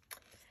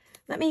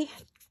Let me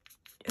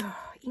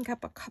ink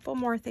up a couple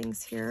more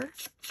things here.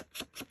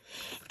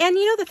 And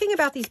you know, the thing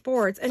about these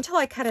boards, until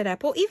I cut it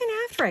up, well, even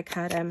after I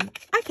cut them,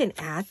 I can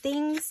add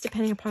things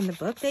depending upon the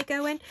book they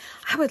go in.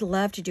 I would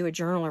love to do a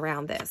journal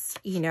around this,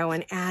 you know,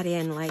 and add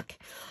in like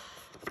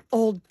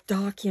old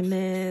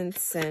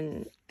documents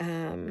and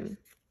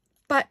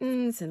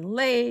buttons and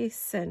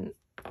lace. And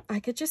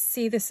I could just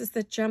see this is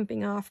the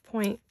jumping off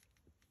point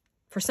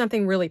for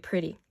something really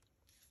pretty.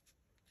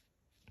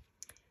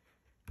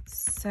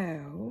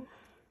 So,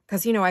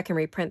 because, you know, I can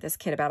reprint this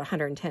kit about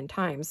 110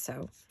 times,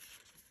 so,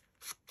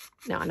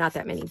 no, not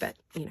that many, but,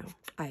 you know,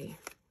 I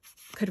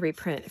could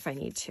reprint if I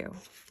need to.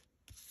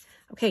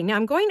 Okay, now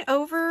I'm going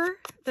over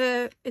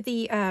the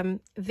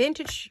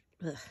vintage,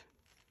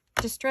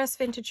 distress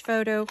vintage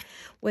photo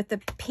with the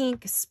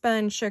pink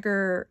spun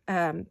sugar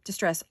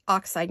distress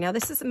oxide. Now,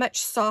 this is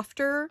much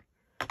softer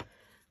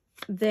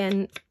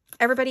than,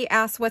 everybody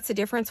asks, what's the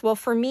difference? Well,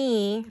 for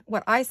me,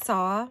 what I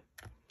saw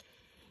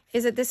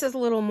is that this is a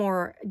little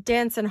more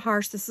dense and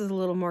harsh. This is a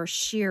little more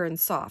sheer and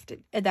soft.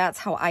 That's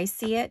how I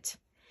see it.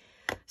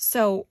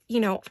 So,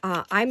 you know,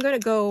 I'm going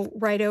to go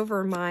right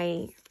over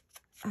my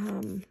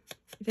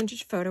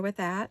vintage photo with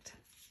that.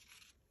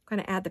 I'm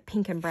going to add the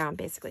pink and brown,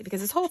 basically,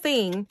 because this whole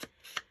thing,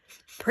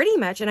 pretty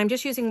much, and I'm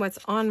just using what's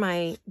on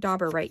my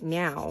dauber right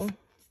now.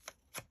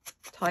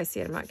 Until I see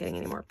it, I'm not getting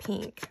any more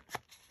pink.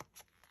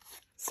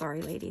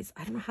 Sorry, ladies.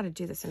 I don't know how to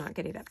do this and not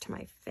get it up to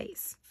my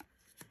face.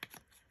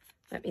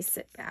 Let me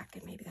sit back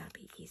and maybe that'll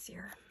be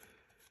easier.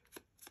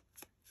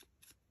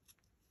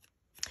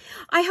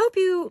 I hope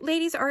you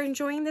ladies are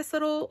enjoying this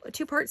little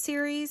two-part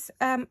series.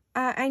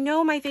 I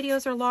know my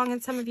videos are long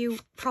and some of you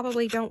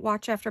probably don't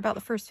watch after about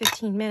the first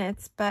 15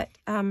 minutes, but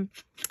I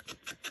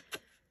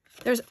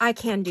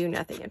can do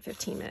nothing in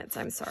 15 minutes.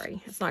 I'm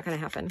sorry. It's not going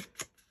to happen.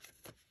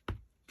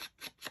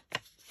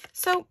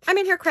 So I'm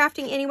in here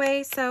crafting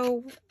anyway,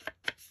 so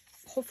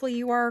hopefully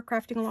you are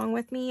crafting along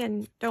with me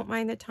and don't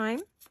mind the time.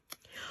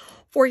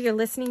 Or you're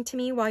listening to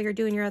me while you're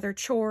doing your other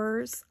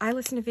chores. I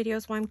listen to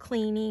videos while I'm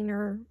cleaning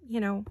or, you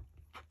know,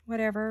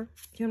 whatever,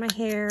 doing my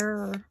hair,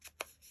 or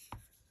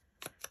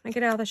I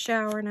get out of the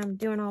shower and I'm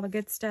doing all the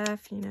good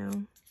stuff, you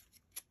know.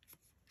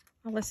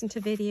 I'll listen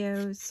to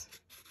videos.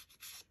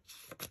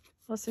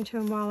 Listen to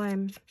them while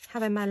I'm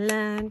having my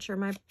lunch or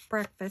my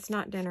breakfast.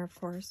 Not dinner, of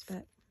course,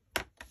 but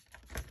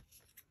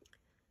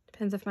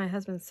depends if my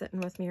husband's sitting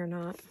with me or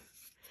not.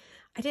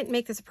 I didn't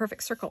make this a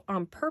perfect circle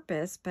on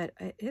purpose, but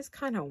it is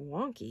kind of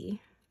wonky.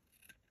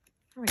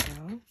 There we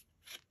go.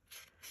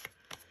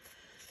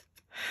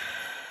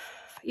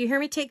 You hear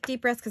me take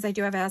deep breaths because I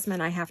do have asthma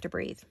and I have to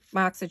breathe.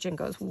 My oxygen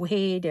goes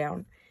way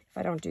down if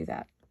I don't do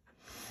that.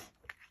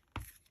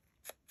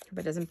 Hope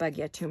it doesn't bug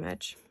you too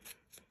much.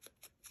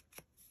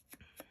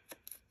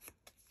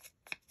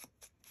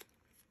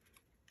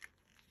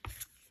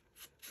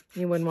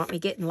 You wouldn't want me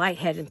getting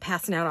lightheaded and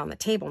passing out on the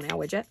table now,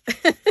 would you?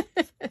 Because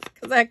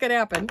that could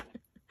happen.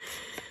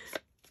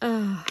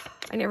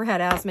 I never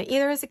had asthma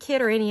either as a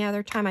kid or any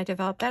other time I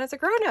developed that as a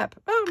grown-up.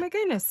 Oh my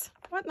goodness.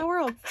 What in the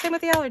world? Same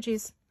with the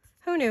allergies.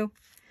 Who knew?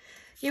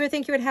 You would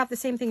think you would have the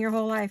same thing your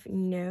whole life.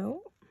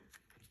 No.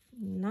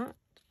 Not.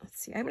 Let's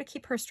see. I'm going to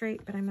keep her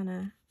straight, but I'm going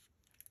to...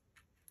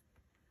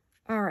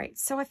 All right.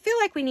 So I feel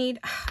like we need...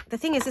 The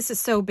thing is, this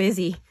is so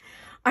busy.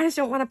 I just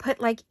don't want to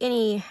put like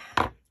any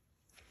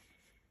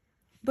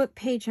book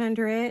page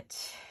under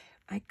it.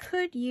 I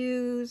could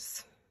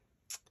use...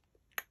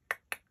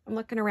 I'm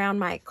looking around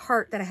my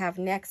cart that I have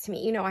next to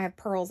me. You know, I have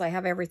pearls. I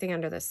have everything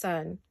under the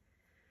sun.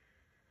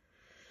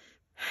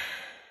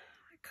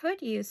 I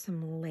could use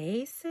some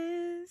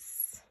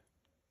laces.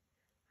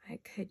 I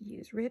could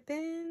use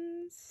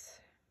ribbons.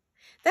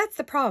 That's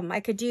the problem.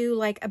 I could do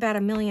like about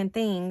a million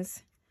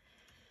things.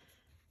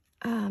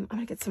 I'm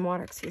going to get some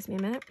water. Excuse me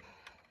a minute.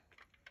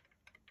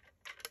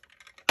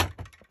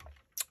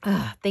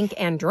 Think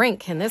and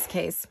drink in this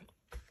case.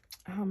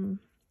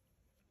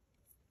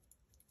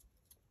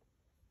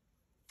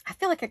 I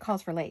feel like it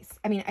calls for lace.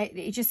 I mean,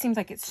 it just seems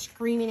like it's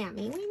screaming at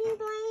me. We need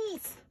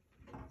lace.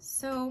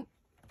 So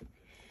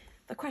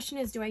the question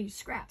is, do I use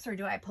scraps or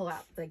do I pull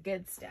out the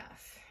good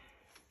stuff?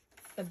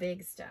 The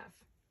big stuff.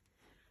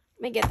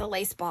 Let me get the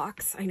lace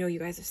box. I know you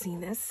guys have seen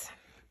this.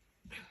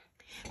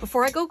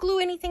 Before I go glue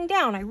anything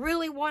down, I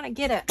really want to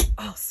get it.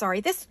 Oh,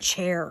 sorry. This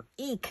chair.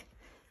 Eek.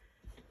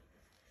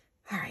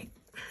 All right.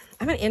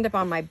 I'm going to end up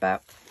on my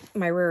butt,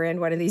 my rear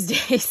end one of these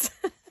days.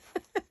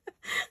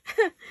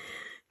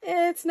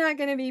 It's not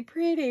going to be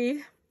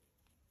pretty.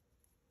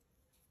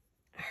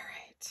 All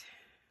right.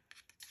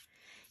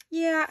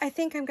 Yeah, I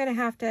think I'm going to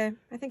have to,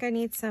 I think I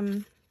need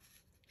some,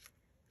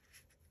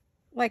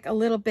 like a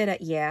little bit of,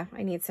 yeah,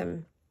 I need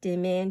some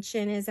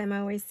dimension, as I'm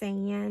always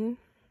saying.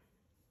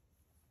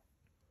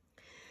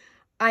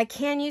 I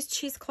can use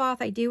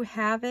cheesecloth. I do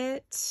have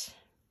it.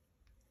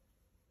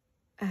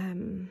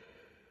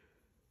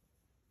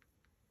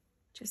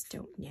 Just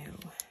don't know.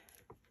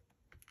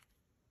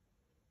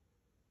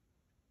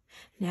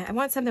 Now, I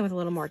want something with a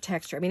little more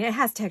texture. I mean, it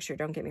has texture,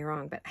 don't get me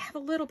wrong, but I have a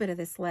little bit of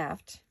this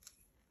left.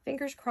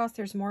 Fingers crossed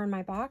there's more in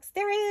my box.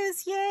 There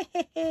is!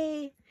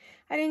 Yay!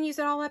 I didn't use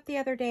it all up the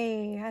other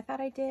day. I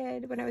thought I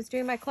did when I was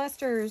doing my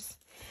clusters.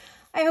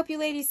 I hope you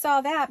ladies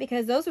saw that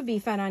because those would be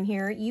fun on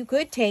here. You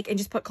could take and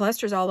just put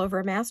clusters all over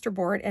a master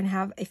board and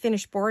have a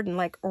finished board in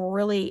like a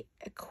really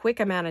quick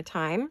amount of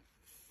time.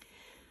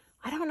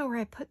 I don't know where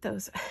I put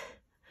those.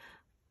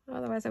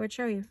 Otherwise I would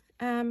show you.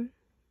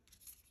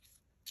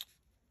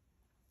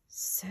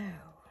 So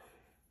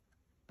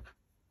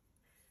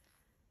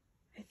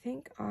I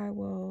think I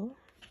will,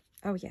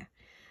 oh yeah.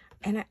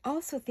 And I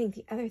also think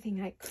the other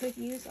thing I could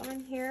use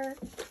on here,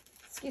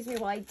 excuse me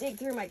while I dig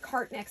through my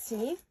cart next to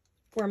me,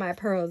 where my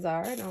pearls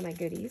are and all my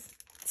goodies.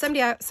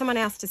 Someone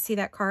asked to see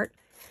that cart.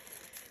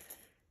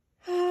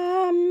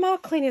 I'll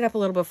clean it up a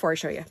little before I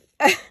show you.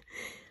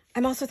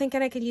 I'm also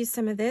thinking I could use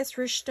some of this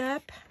ruched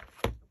up.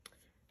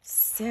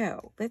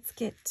 So let's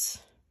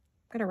get,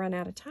 I'm gonna run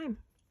out of time.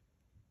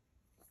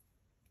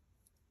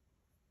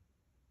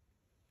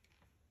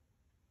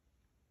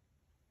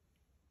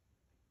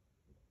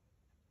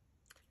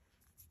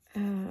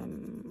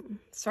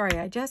 Sorry,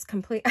 I just I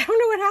don't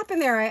know what happened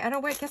there.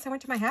 I guess I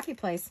went to my happy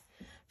place.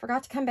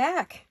 Forgot to come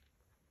back.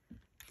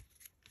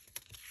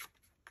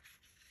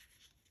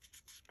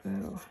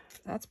 Oh,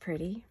 that's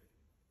pretty.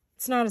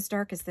 It's not as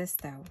dark as this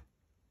though.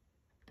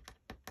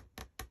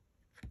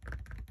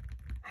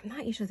 I'm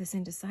not usually this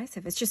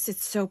indecisive. It's just,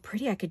 it's so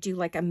pretty. I could do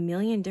like a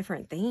million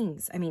different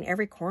things. I mean,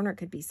 every corner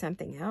could be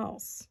something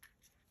else.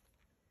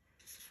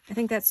 I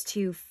think that's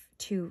too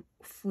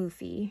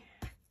floofy,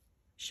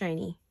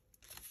 shiny.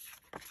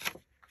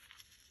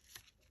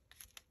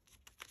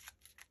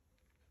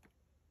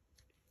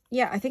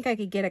 Yeah, I think I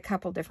could get a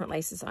couple different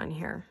laces on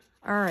here.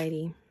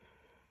 Alrighty.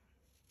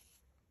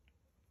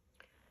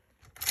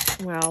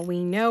 Well,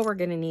 we know we're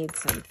going to need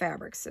some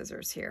fabric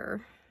scissors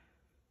here.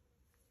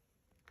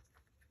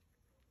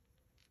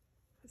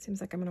 It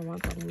seems like I'm going to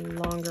want the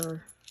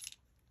longer.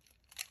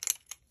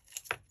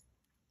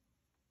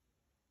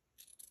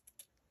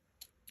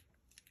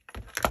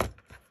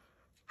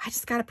 I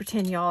just got to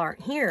pretend y'all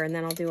aren't here and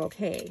then I'll do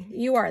okay.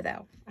 You are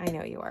though. I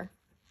know you are.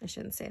 I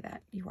shouldn't say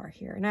that. You are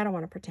here. And I don't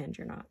want to pretend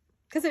you're not.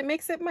 Because it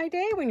makes it my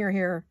day when you're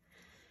here.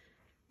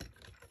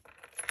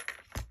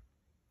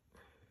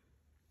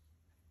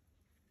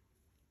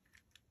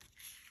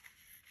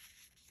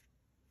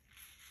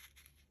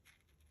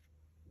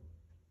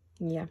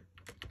 Yeah.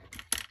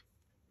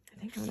 I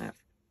think I'm gonna,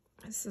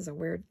 this is a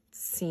weird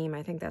seam.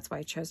 I think that's why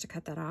I chose to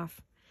cut that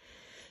off.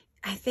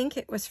 I think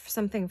it was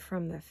something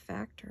from the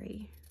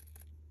factory.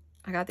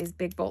 I got these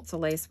big bolts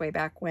of lace way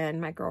back when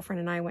my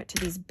girlfriend and I went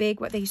to these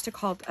big, what they used to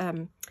call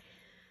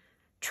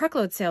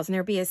truckload sales, and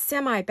there'd be a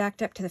semi backed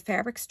up to the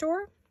fabric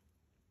store,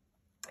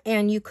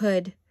 and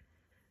and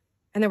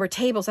there were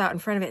tables out in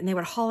front of it, and they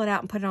would haul it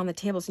out and put it on the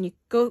tables, and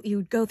you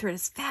would go through it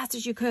as fast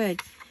as you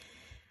could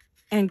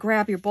and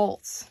grab your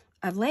bolts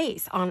of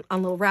lace on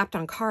little wrapped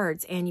on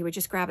cards, and you would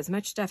just grab as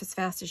much stuff as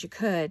fast as you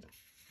could,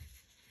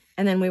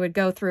 and then we would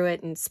go through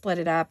it and split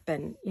it up,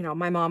 and you know,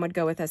 my mom would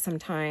go with us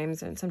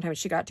sometimes, and sometimes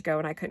she got to go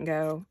and I couldn't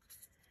go.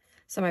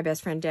 So my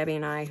best friend Debbie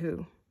and I,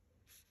 who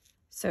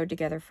sewed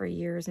together for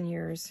years and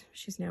years.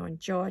 She's now in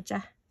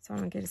Georgia, so I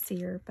don't get to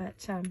see her.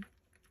 But,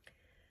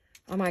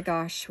 oh my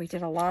gosh, we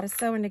did a lot of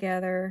sewing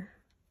together.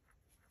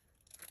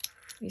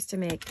 We used to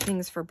make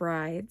things for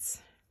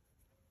brides.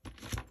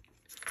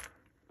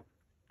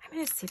 I'm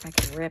going to see if I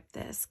can rip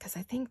this, because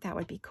I think that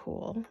would be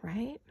cool,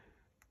 right?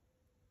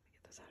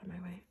 Get those out of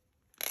my way.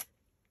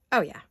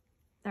 Oh, yeah.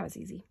 That was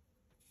easy.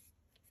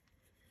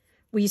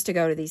 We used to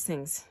go to these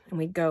things, and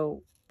we'd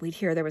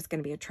hear there was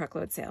going to be a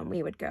truckload sale, and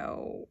we would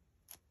go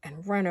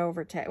and run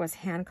over to, it was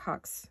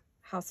Hancock's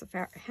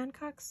Fabric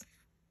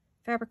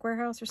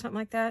Warehouse or something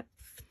like that.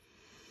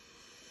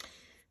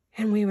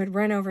 And we would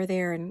run over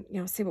there and, you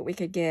know, see what we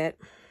could get.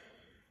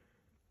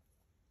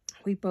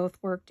 We both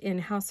worked in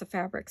House of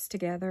Fabrics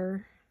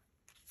together.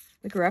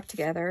 We grew up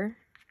together.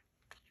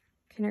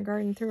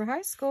 Kindergarten through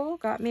high school,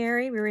 got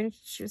married.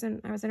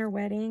 I was in her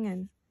wedding,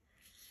 and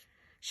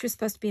she was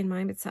supposed to be in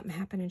mine, but something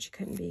happened and she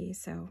couldn't be.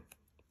 So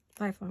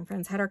lifelong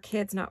friends. Had our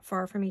kids not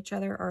far from each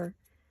other.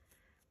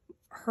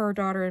 Her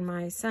daughter and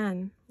my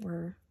son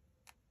were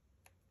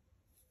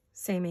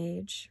same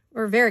age.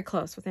 We're very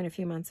close, within a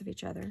few months of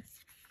each other.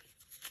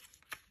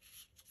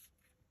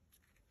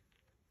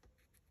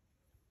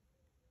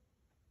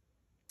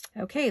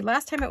 Okay,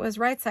 last time it was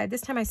right side.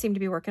 This time I seem to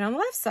be working on the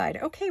left side.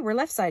 Okay, we're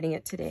left siding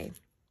it today.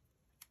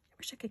 I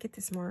wish I could get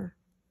this more.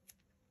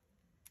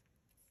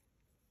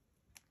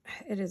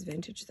 It is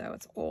vintage though.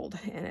 It's old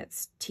and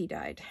it's tea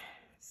dyed.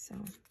 So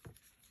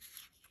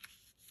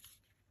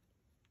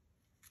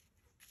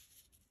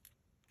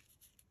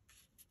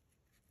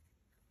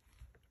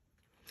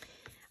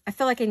I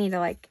feel like I need to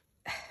like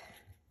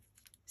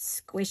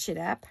squish it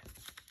up.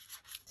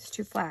 It's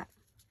too flat.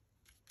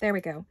 There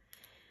we go.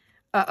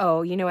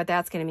 Uh-oh, you know what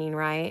that's going to mean,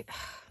 right?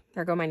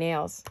 There go my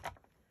nails.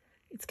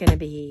 It's going to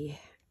be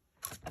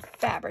a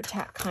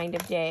Fabri-Tac kind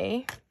of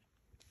day.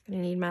 I'm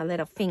going to need my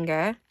little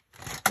finger.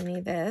 I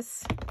need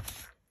this.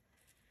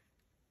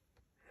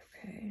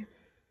 Okay.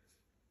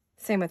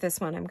 Same with this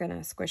one. I'm going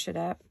to squish it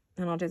up,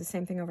 and I'll do the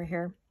same thing over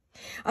here.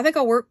 I think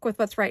I'll work with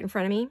what's right in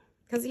front of me,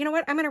 because you know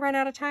what? I'm going to run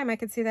out of time. I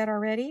can see that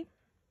already.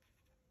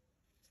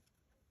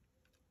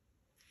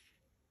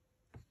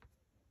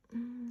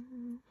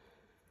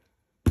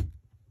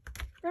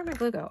 Where'd my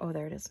glue go? Oh,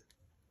 there it is.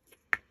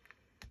 I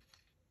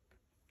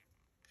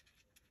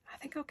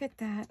think I'll get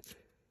that.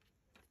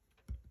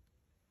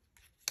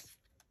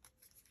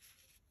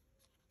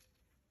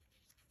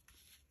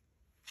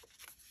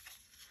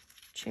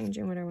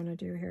 Changing what I want to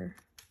do here.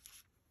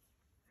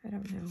 I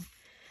don't know.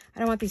 I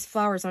don't want these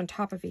flowers on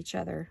top of each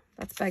other.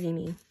 That's bugging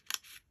me.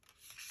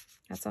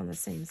 That's on the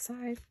same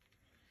side.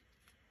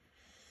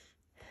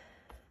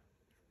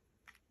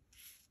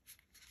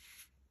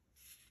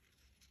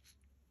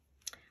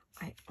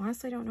 I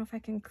honestly don't know if I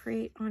can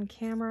create on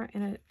camera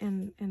in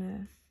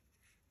a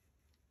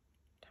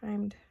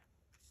timed.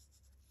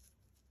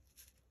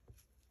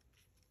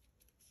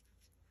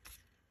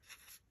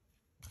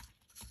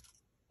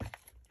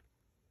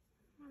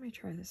 Let me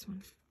try this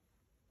one.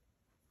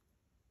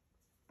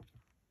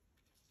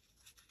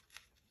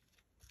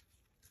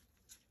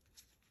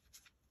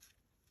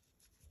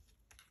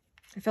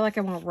 I feel like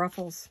I want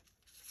ruffles,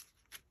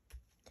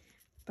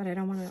 but I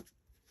don't want to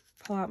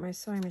pull out my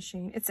sewing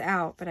machine. It's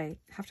out, but I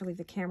have to leave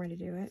the camera to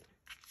do it.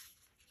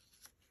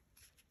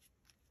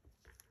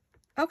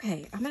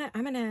 Okay, I'm going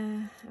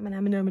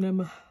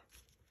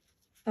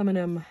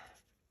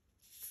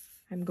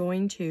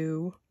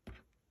to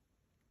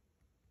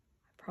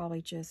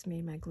probably just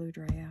made my glue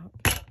dry out.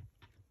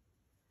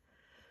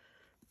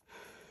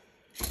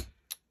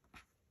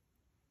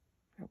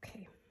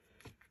 Okay.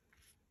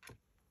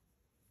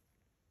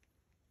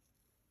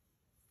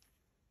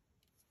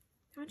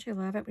 Don't you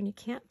love it when you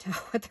can't tell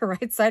what the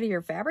right side of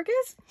your fabric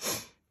is?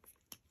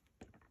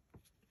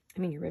 I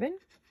mean, your ribbon.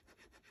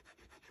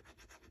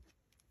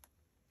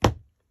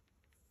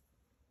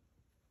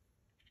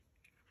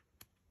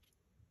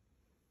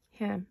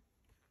 Yeah.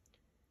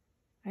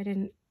 I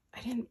didn't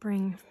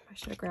bring, I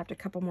should have grabbed a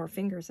couple more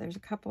fingers. There's a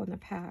couple in the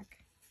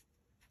pack.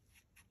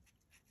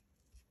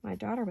 My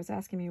daughter was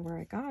asking me where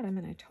I got them,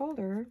 and I told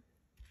her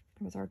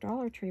it was our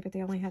Dollar Tree, but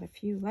they only had a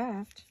few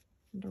left.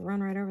 I had to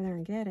run right over there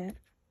and get it.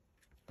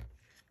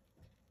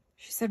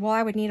 She said, well,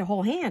 I would need a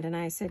whole hand. And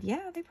I said,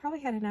 yeah, they probably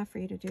had enough for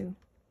you to do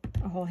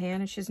a whole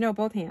hand. And she says, no,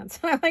 both hands.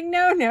 And I'm like,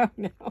 no, no,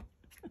 no.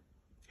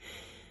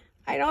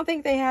 I don't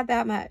think they had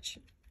that much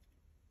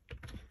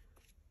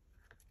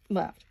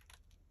left.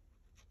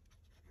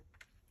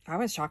 I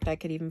was shocked I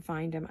could even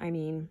find them. I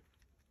mean,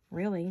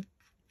 really.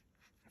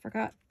 I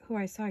forgot who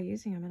I saw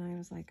using them, and I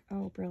was like,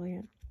 oh,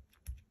 brilliant.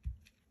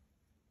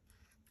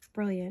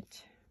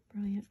 Brilliant.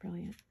 Brilliant,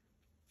 brilliant.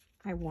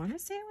 I want to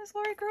say it was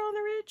Lori Girl on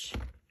the Ridge.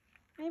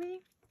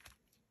 Maybe.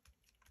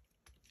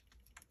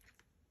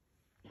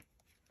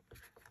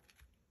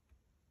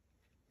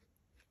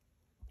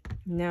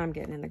 Now I'm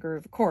getting in the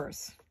groove. Of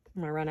course,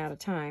 I'm going to run out of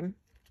time.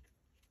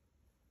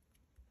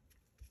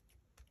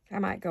 I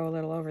might go a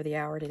little over the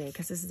hour today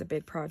because this is a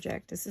big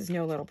project. This is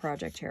no little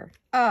project here.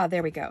 Ah,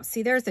 there we go.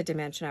 See, there's the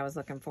dimension I was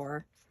looking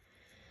for.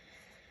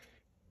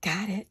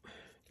 Got it.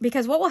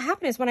 Because what will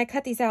happen is when I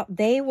cut these out,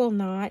 they will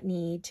not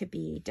need to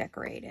be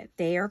decorated.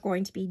 They are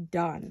going to be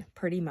done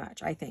pretty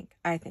much, I think.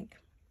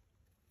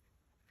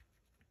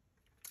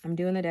 I'm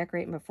doing the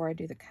decorating before I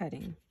do the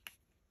cutting.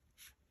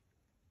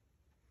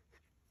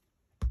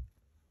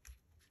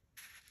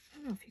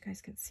 I don't know if you guys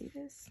can see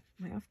this.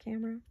 Am I off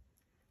camera?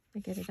 Let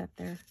me get it up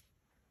there.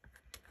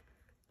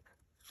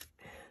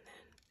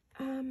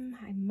 And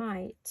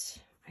then,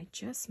 I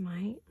just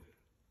might.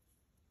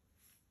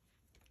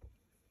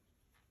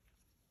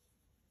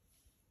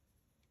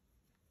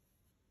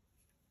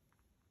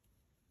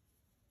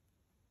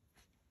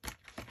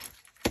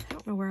 I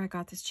don't know where I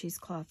got this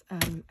cheesecloth.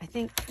 I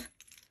think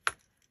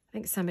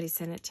somebody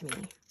sent it to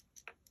me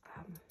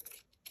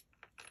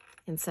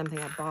in something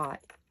I bought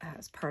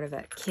as part of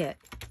that kit.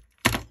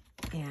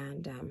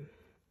 And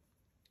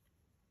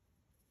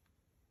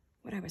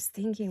what I was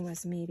thinking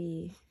was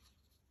maybe,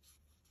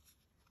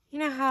 you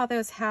know how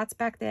those hats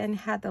back then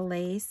had the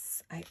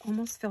lace? I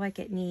almost feel like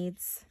it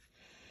needs,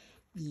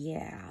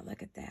 yeah,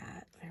 look at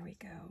that. There we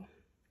go.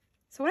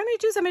 So what I'm going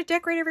to do is I'm going to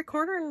decorate every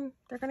corner, and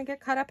they're going to get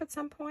cut up at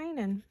some point,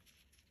 and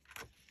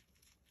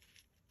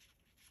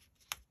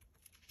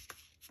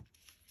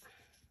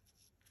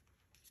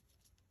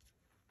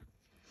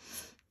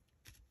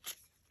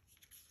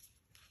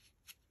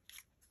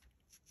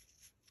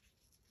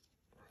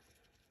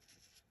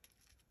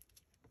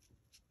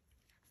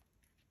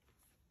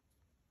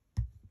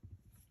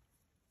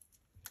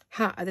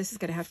this is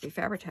going to have to be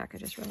Fabri-Tac, I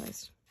just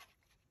realized.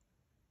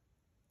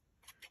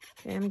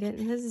 Okay, I'm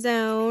getting in the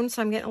zone,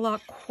 so I'm getting a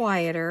lot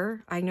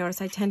quieter. I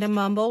notice I tend to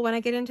mumble when I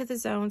get into the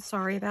zone.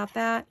 Sorry about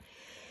that.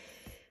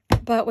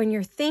 But when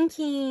you're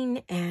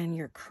thinking and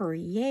you're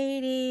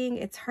creating,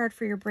 it's hard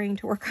for your brain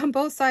to work on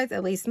both sides,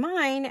 at least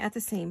mine, at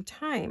the same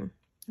time.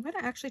 I'm going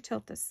to actually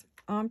tilt this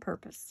on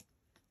purpose.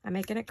 I'm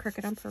making it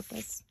crooked on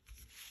purpose.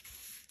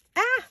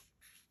 Ah!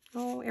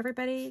 Oh,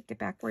 everybody, get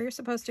back where you're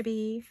supposed to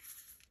be.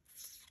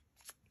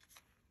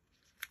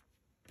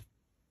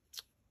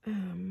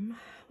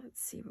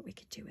 Let's see what we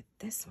could do with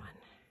this one.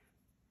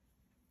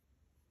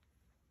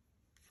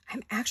 I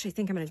actually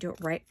think I'm going to do it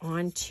right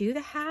onto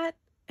the hat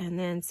and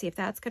then see if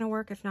that's going to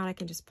work. If not, I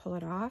can just pull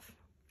it off.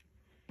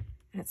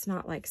 And it's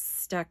not like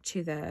stuck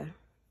to the...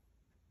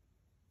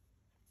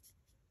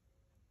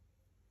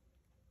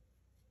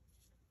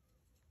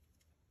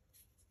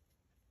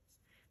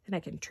 Then I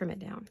can trim it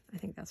down. I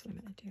think that's what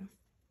I'm going to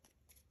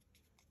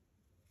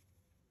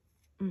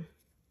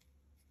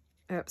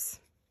do. Oops.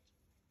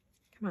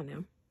 Come on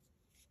now.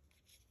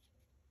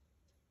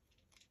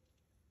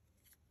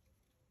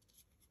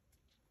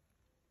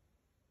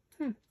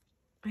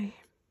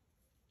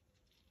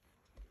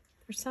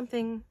 There's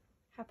something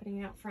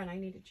happening out front I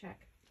need to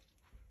check.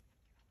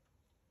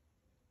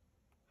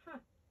 Huh.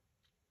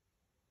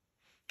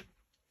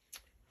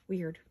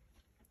 Weird.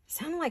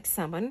 Sounded like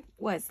someone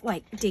was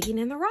like digging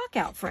in the rock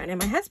out front,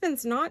 and my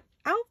husband's not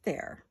out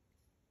there.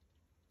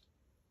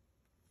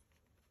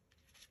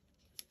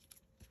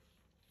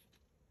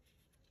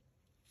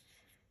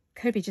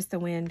 Could be just the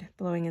wind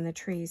blowing in the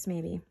trees,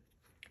 maybe.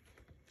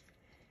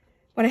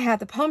 When I had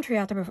the palm tree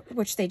out there,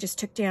 which they just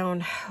took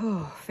down,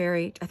 I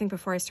think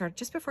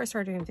just before I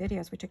started doing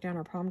videos, we took down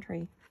our palm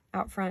tree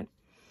out front.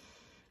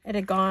 It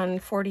had gone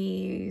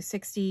 40,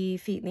 60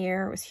 feet in the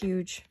air. It was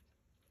huge.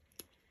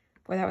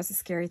 Boy, that was a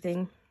scary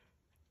thing.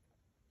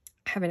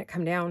 Having it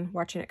come down,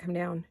 watching it come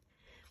down.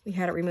 We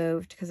had it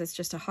removed because it's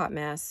just a hot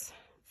mess,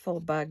 full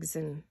of bugs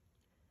and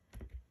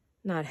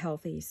not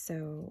healthy.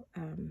 So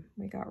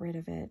we got rid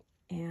of it.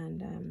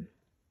 And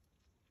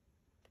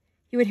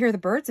you would hear the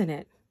birds in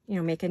it, you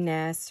know, making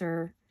nests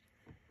or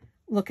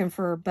looking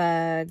for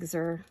bugs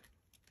or,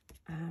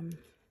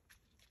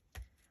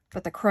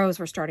 but the crows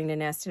were starting to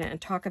nest in it.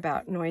 And talk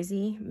about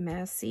noisy,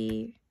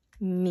 messy,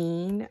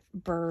 mean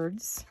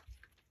birds.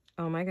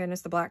 Oh my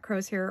goodness, the black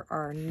crows here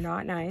are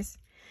not nice.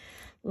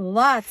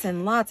 Lots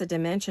and lots of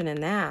dimension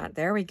in that.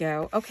 There we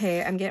go.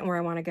 Okay, I'm getting where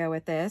I want to go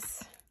with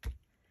this.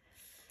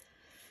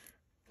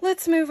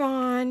 Let's move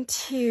on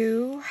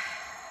to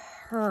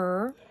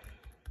her.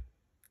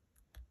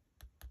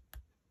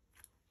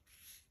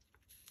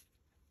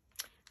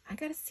 I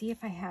got to see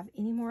if I have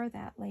any more of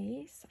that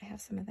lace. I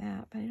have some of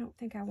that, but I don't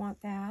think I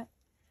want that.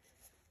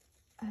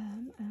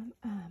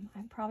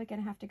 I'm probably going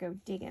to have to go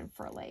digging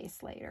for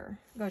lace later.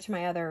 Go to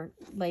my other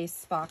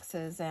lace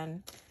boxes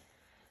and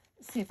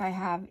see if I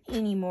have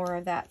any more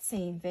of that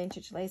same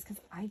vintage lace,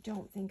 because I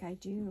don't think I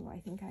do. I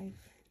think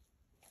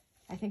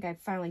I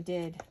finally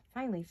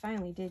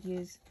did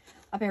use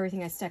up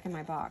everything I stuck in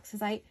my box,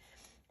 because I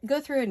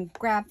go through and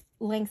grab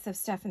lengths of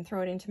stuff and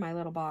throw it into my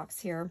little box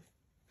here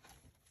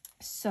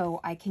so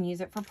I can use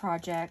it for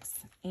projects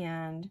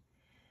and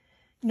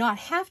not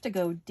have to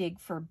go dig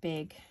for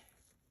big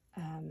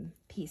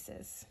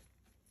pieces.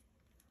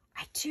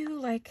 I do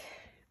like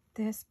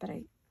this, but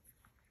it's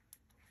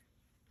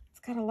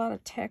got a lot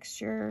of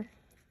texture.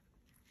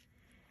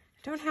 I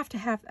don't have to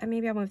have,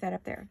 maybe I'll move that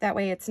up there. That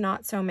way it's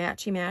not so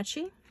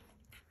matchy-matchy.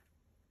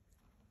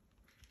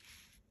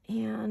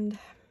 And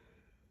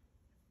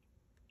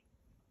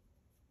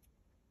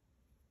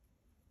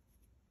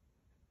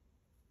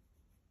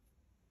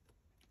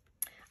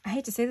I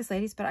hate to say this,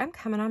 ladies, but I'm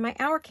coming on my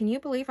hour. Can you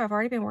believe I've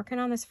already been working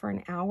on this for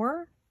an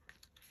hour?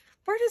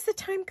 Where does the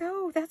time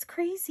go? That's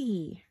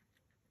crazy.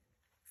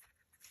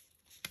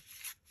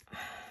 I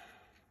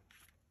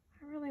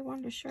really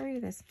wanted to show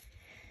you this.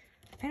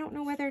 I don't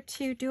know whether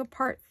to do a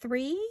part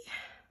 3. I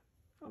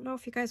don't know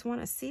if you guys want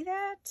to see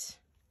that,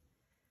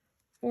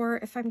 or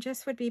if I'm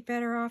just would be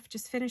better off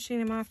just finishing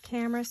them off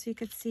camera so you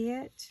could see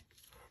it.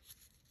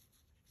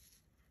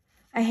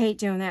 I hate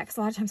doing that because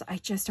a lot of times I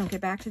just don't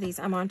get back to these.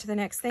 I'm on to the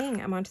next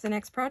thing. I'm on to the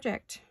next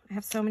project. I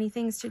have so many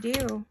things to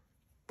do.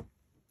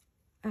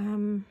 I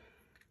think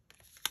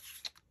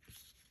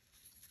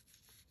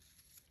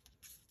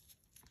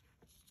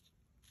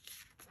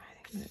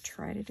I'm going to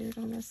try to do it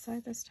on this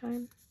side this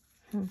time.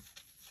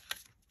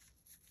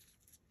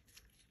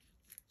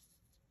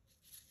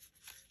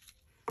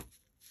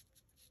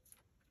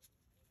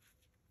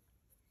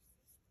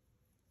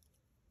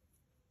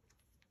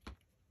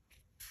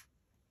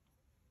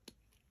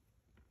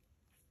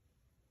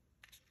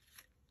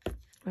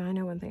 Well, I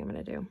know one thing I'm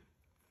going to do.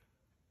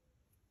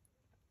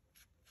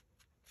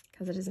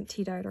 Because it isn't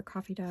tea dyed or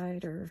coffee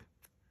dyed or...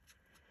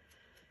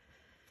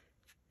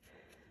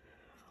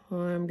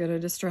 I'm going to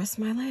distress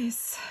my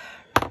lace.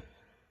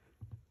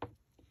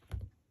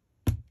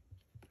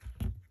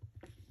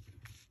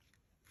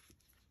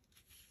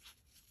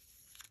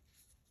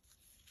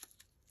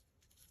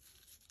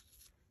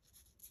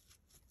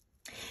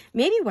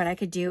 Maybe what I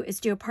could do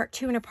is do a part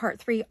 2 and a part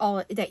 3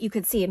 all that you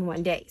could see in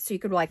one day. So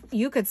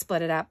you could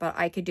split it up, but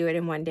I could do it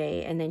in one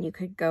day and then you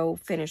could go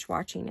finish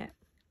watching it.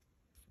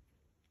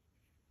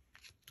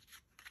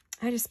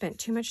 I just spent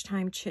too much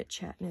time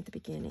chit-chatting at the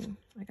beginning.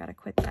 I got to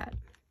quit that.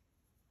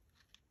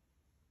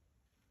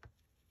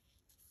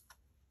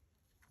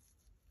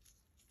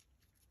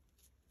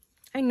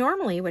 I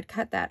normally would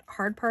cut that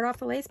hard part off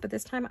the lace, but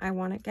this time I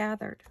want it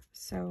gathered.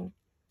 So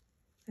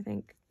I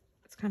think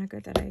it's kind of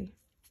good that I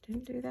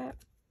didn't do that.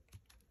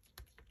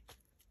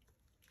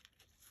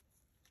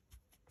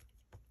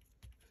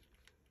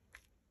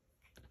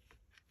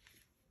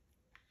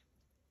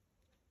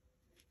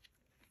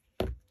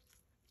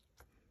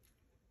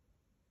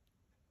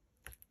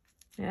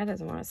 Yeah, it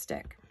doesn't want to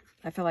stick.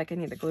 I feel like I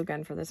need the glue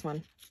gun for this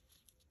one.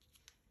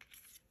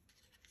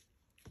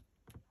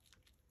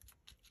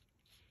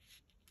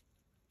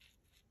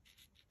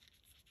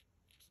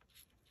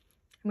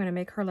 I'm going to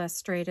make her less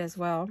straight as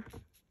well.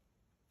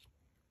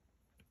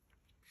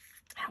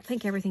 I don't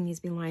think everything needs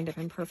to be lined up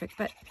and perfect,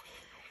 but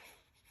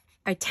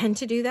I tend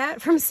to do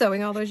that from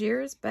sewing all those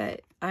years,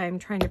 but I'm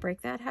trying to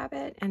break that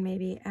habit and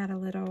maybe add a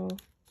little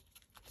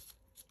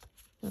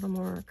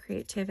more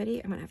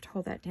creativity. I'm going to have to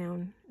hold that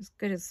down. As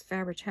good as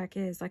Fabri-Tac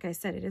is, like I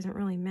said, it isn't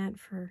really meant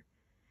for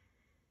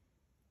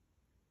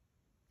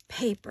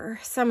paper.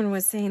 Someone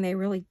was saying they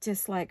really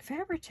dislike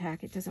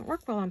Fabri-Tac. It doesn't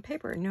work well on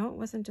paper. No, it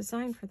wasn't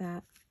designed for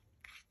that.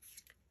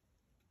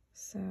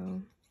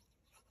 So,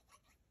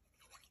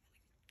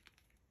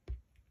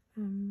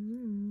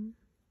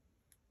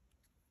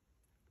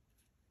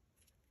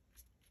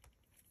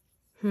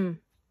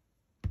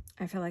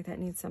 I feel like that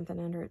needs something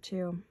under it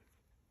too.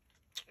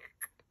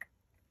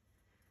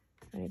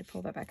 I need to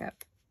pull that back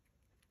up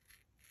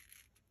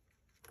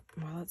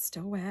while it's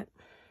still wet.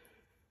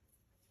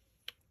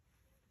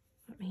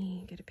 Let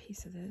me get a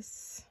piece of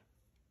this.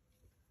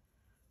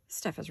 This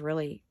stuff is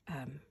really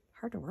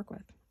hard to work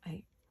with.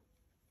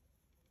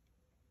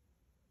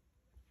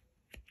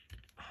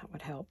 That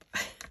would help.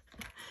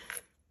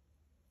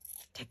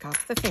 Take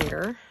off the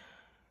finger.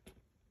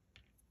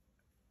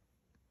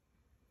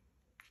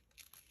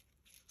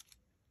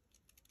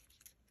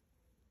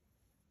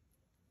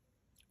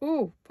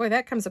 Ooh, boy,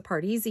 that comes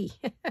apart easy.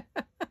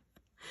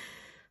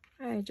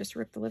 I just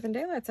ripped the living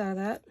daylights out of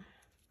that.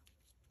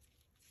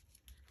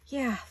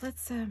 Yeah,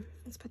 let's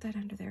put that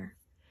under there.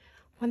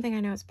 One thing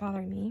I know is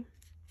bothering me.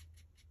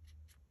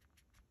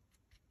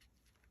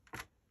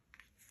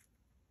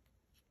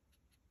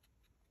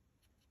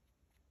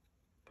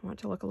 I want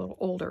it to look a little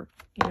older,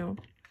 you know,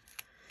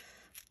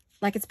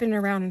 like it's been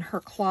around in her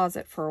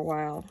closet for a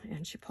while,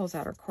 and she pulls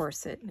out her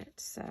corset and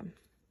it's a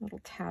little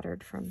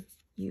tattered from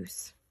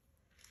use.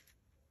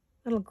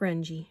 A little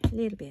grungy, a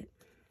little bit.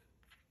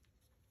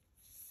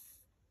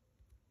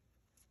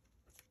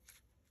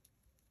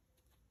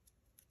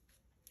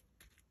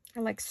 I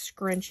like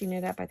scrunching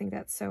it up. I think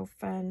that's so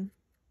fun.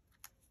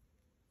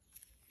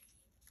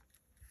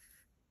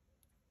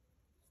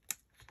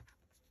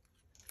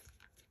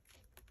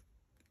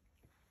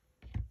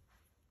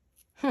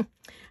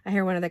 I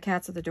hear one of the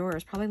cats at the door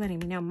is probably letting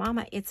me know,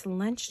 Mama, it's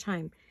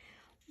lunchtime.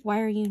 Why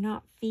are you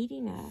not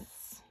feeding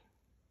us?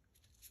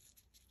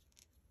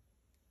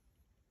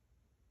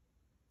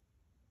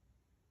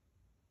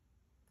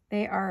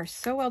 They are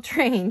so well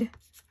trained,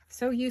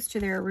 so used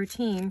to their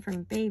routine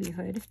from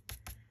babyhood,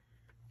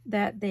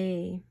 that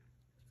they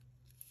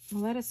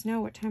will let us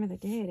know what time of the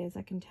day it is.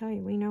 I can tell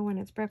you, we know when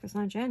it's breakfast,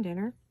 lunch, and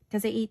dinner,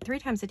 because they eat 3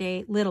 times a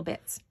day, little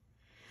bits.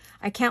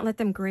 I can't let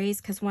them graze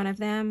because one of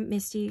them,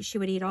 Misty, she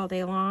would eat all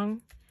day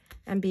long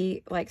and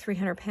be like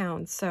 300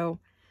 pounds. So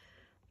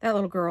that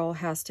little girl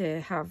has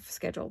to have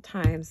scheduled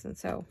times. And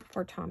so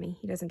poor Tommy,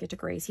 he doesn't get to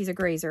graze. He's a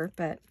grazer,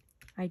 but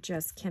I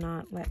just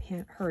cannot let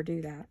her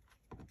do that.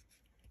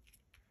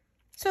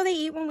 So they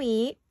eat when we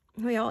eat.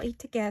 We all eat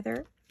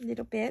together,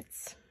 little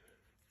bits.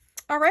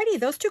 Alrighty,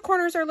 those 2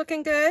 corners are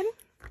looking good.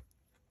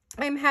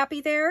 I'm happy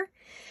there.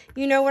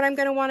 You know what I'm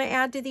going to want to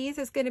add to these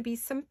is going to be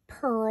some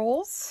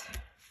pearls.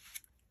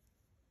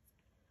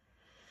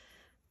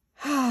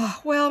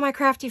 Well, my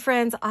crafty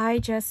friends, I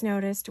just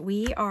noticed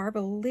we are,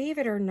 believe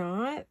it or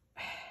not,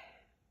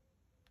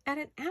 at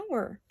an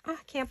hour. I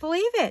can't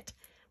believe it.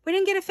 We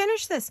didn't get to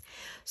finish this.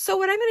 So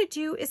what I'm going to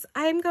do is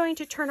I'm going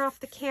to turn off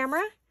the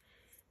camera,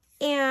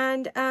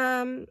 and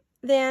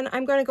then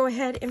I'm going to go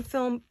ahead and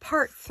film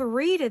part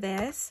 3 to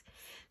this.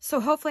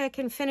 So hopefully I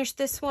can finish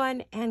this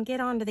one and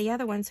get on to the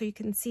other one so you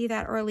can see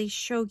that, or at least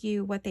show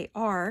you what they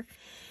are.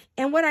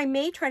 And what I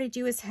may try to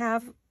do is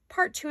have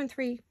part 2 and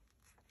 3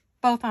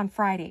 both on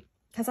Friday,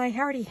 because I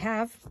already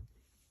have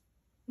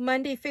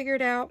Monday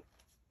figured out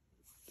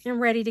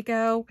and ready to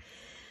go.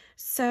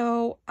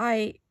 So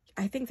I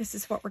think this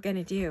is what we're going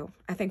to do.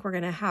 I think we're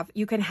going to have,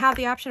 you can have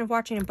the option of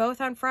watching them both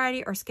on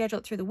Friday or schedule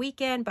it through the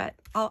weekend, but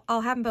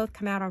I'll have them both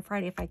come out on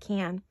Friday if I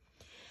can.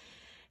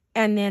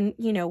 And then,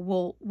 you know,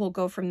 we'll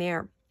go from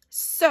there.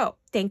 So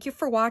thank you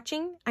for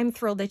watching. I'm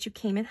thrilled that you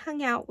came and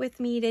hung out with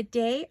me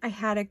today. I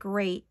had a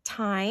great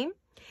time.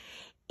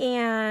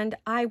 And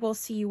I will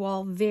see you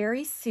all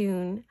very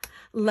soon.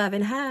 Love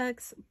and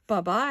hugs.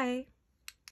 Bye-bye.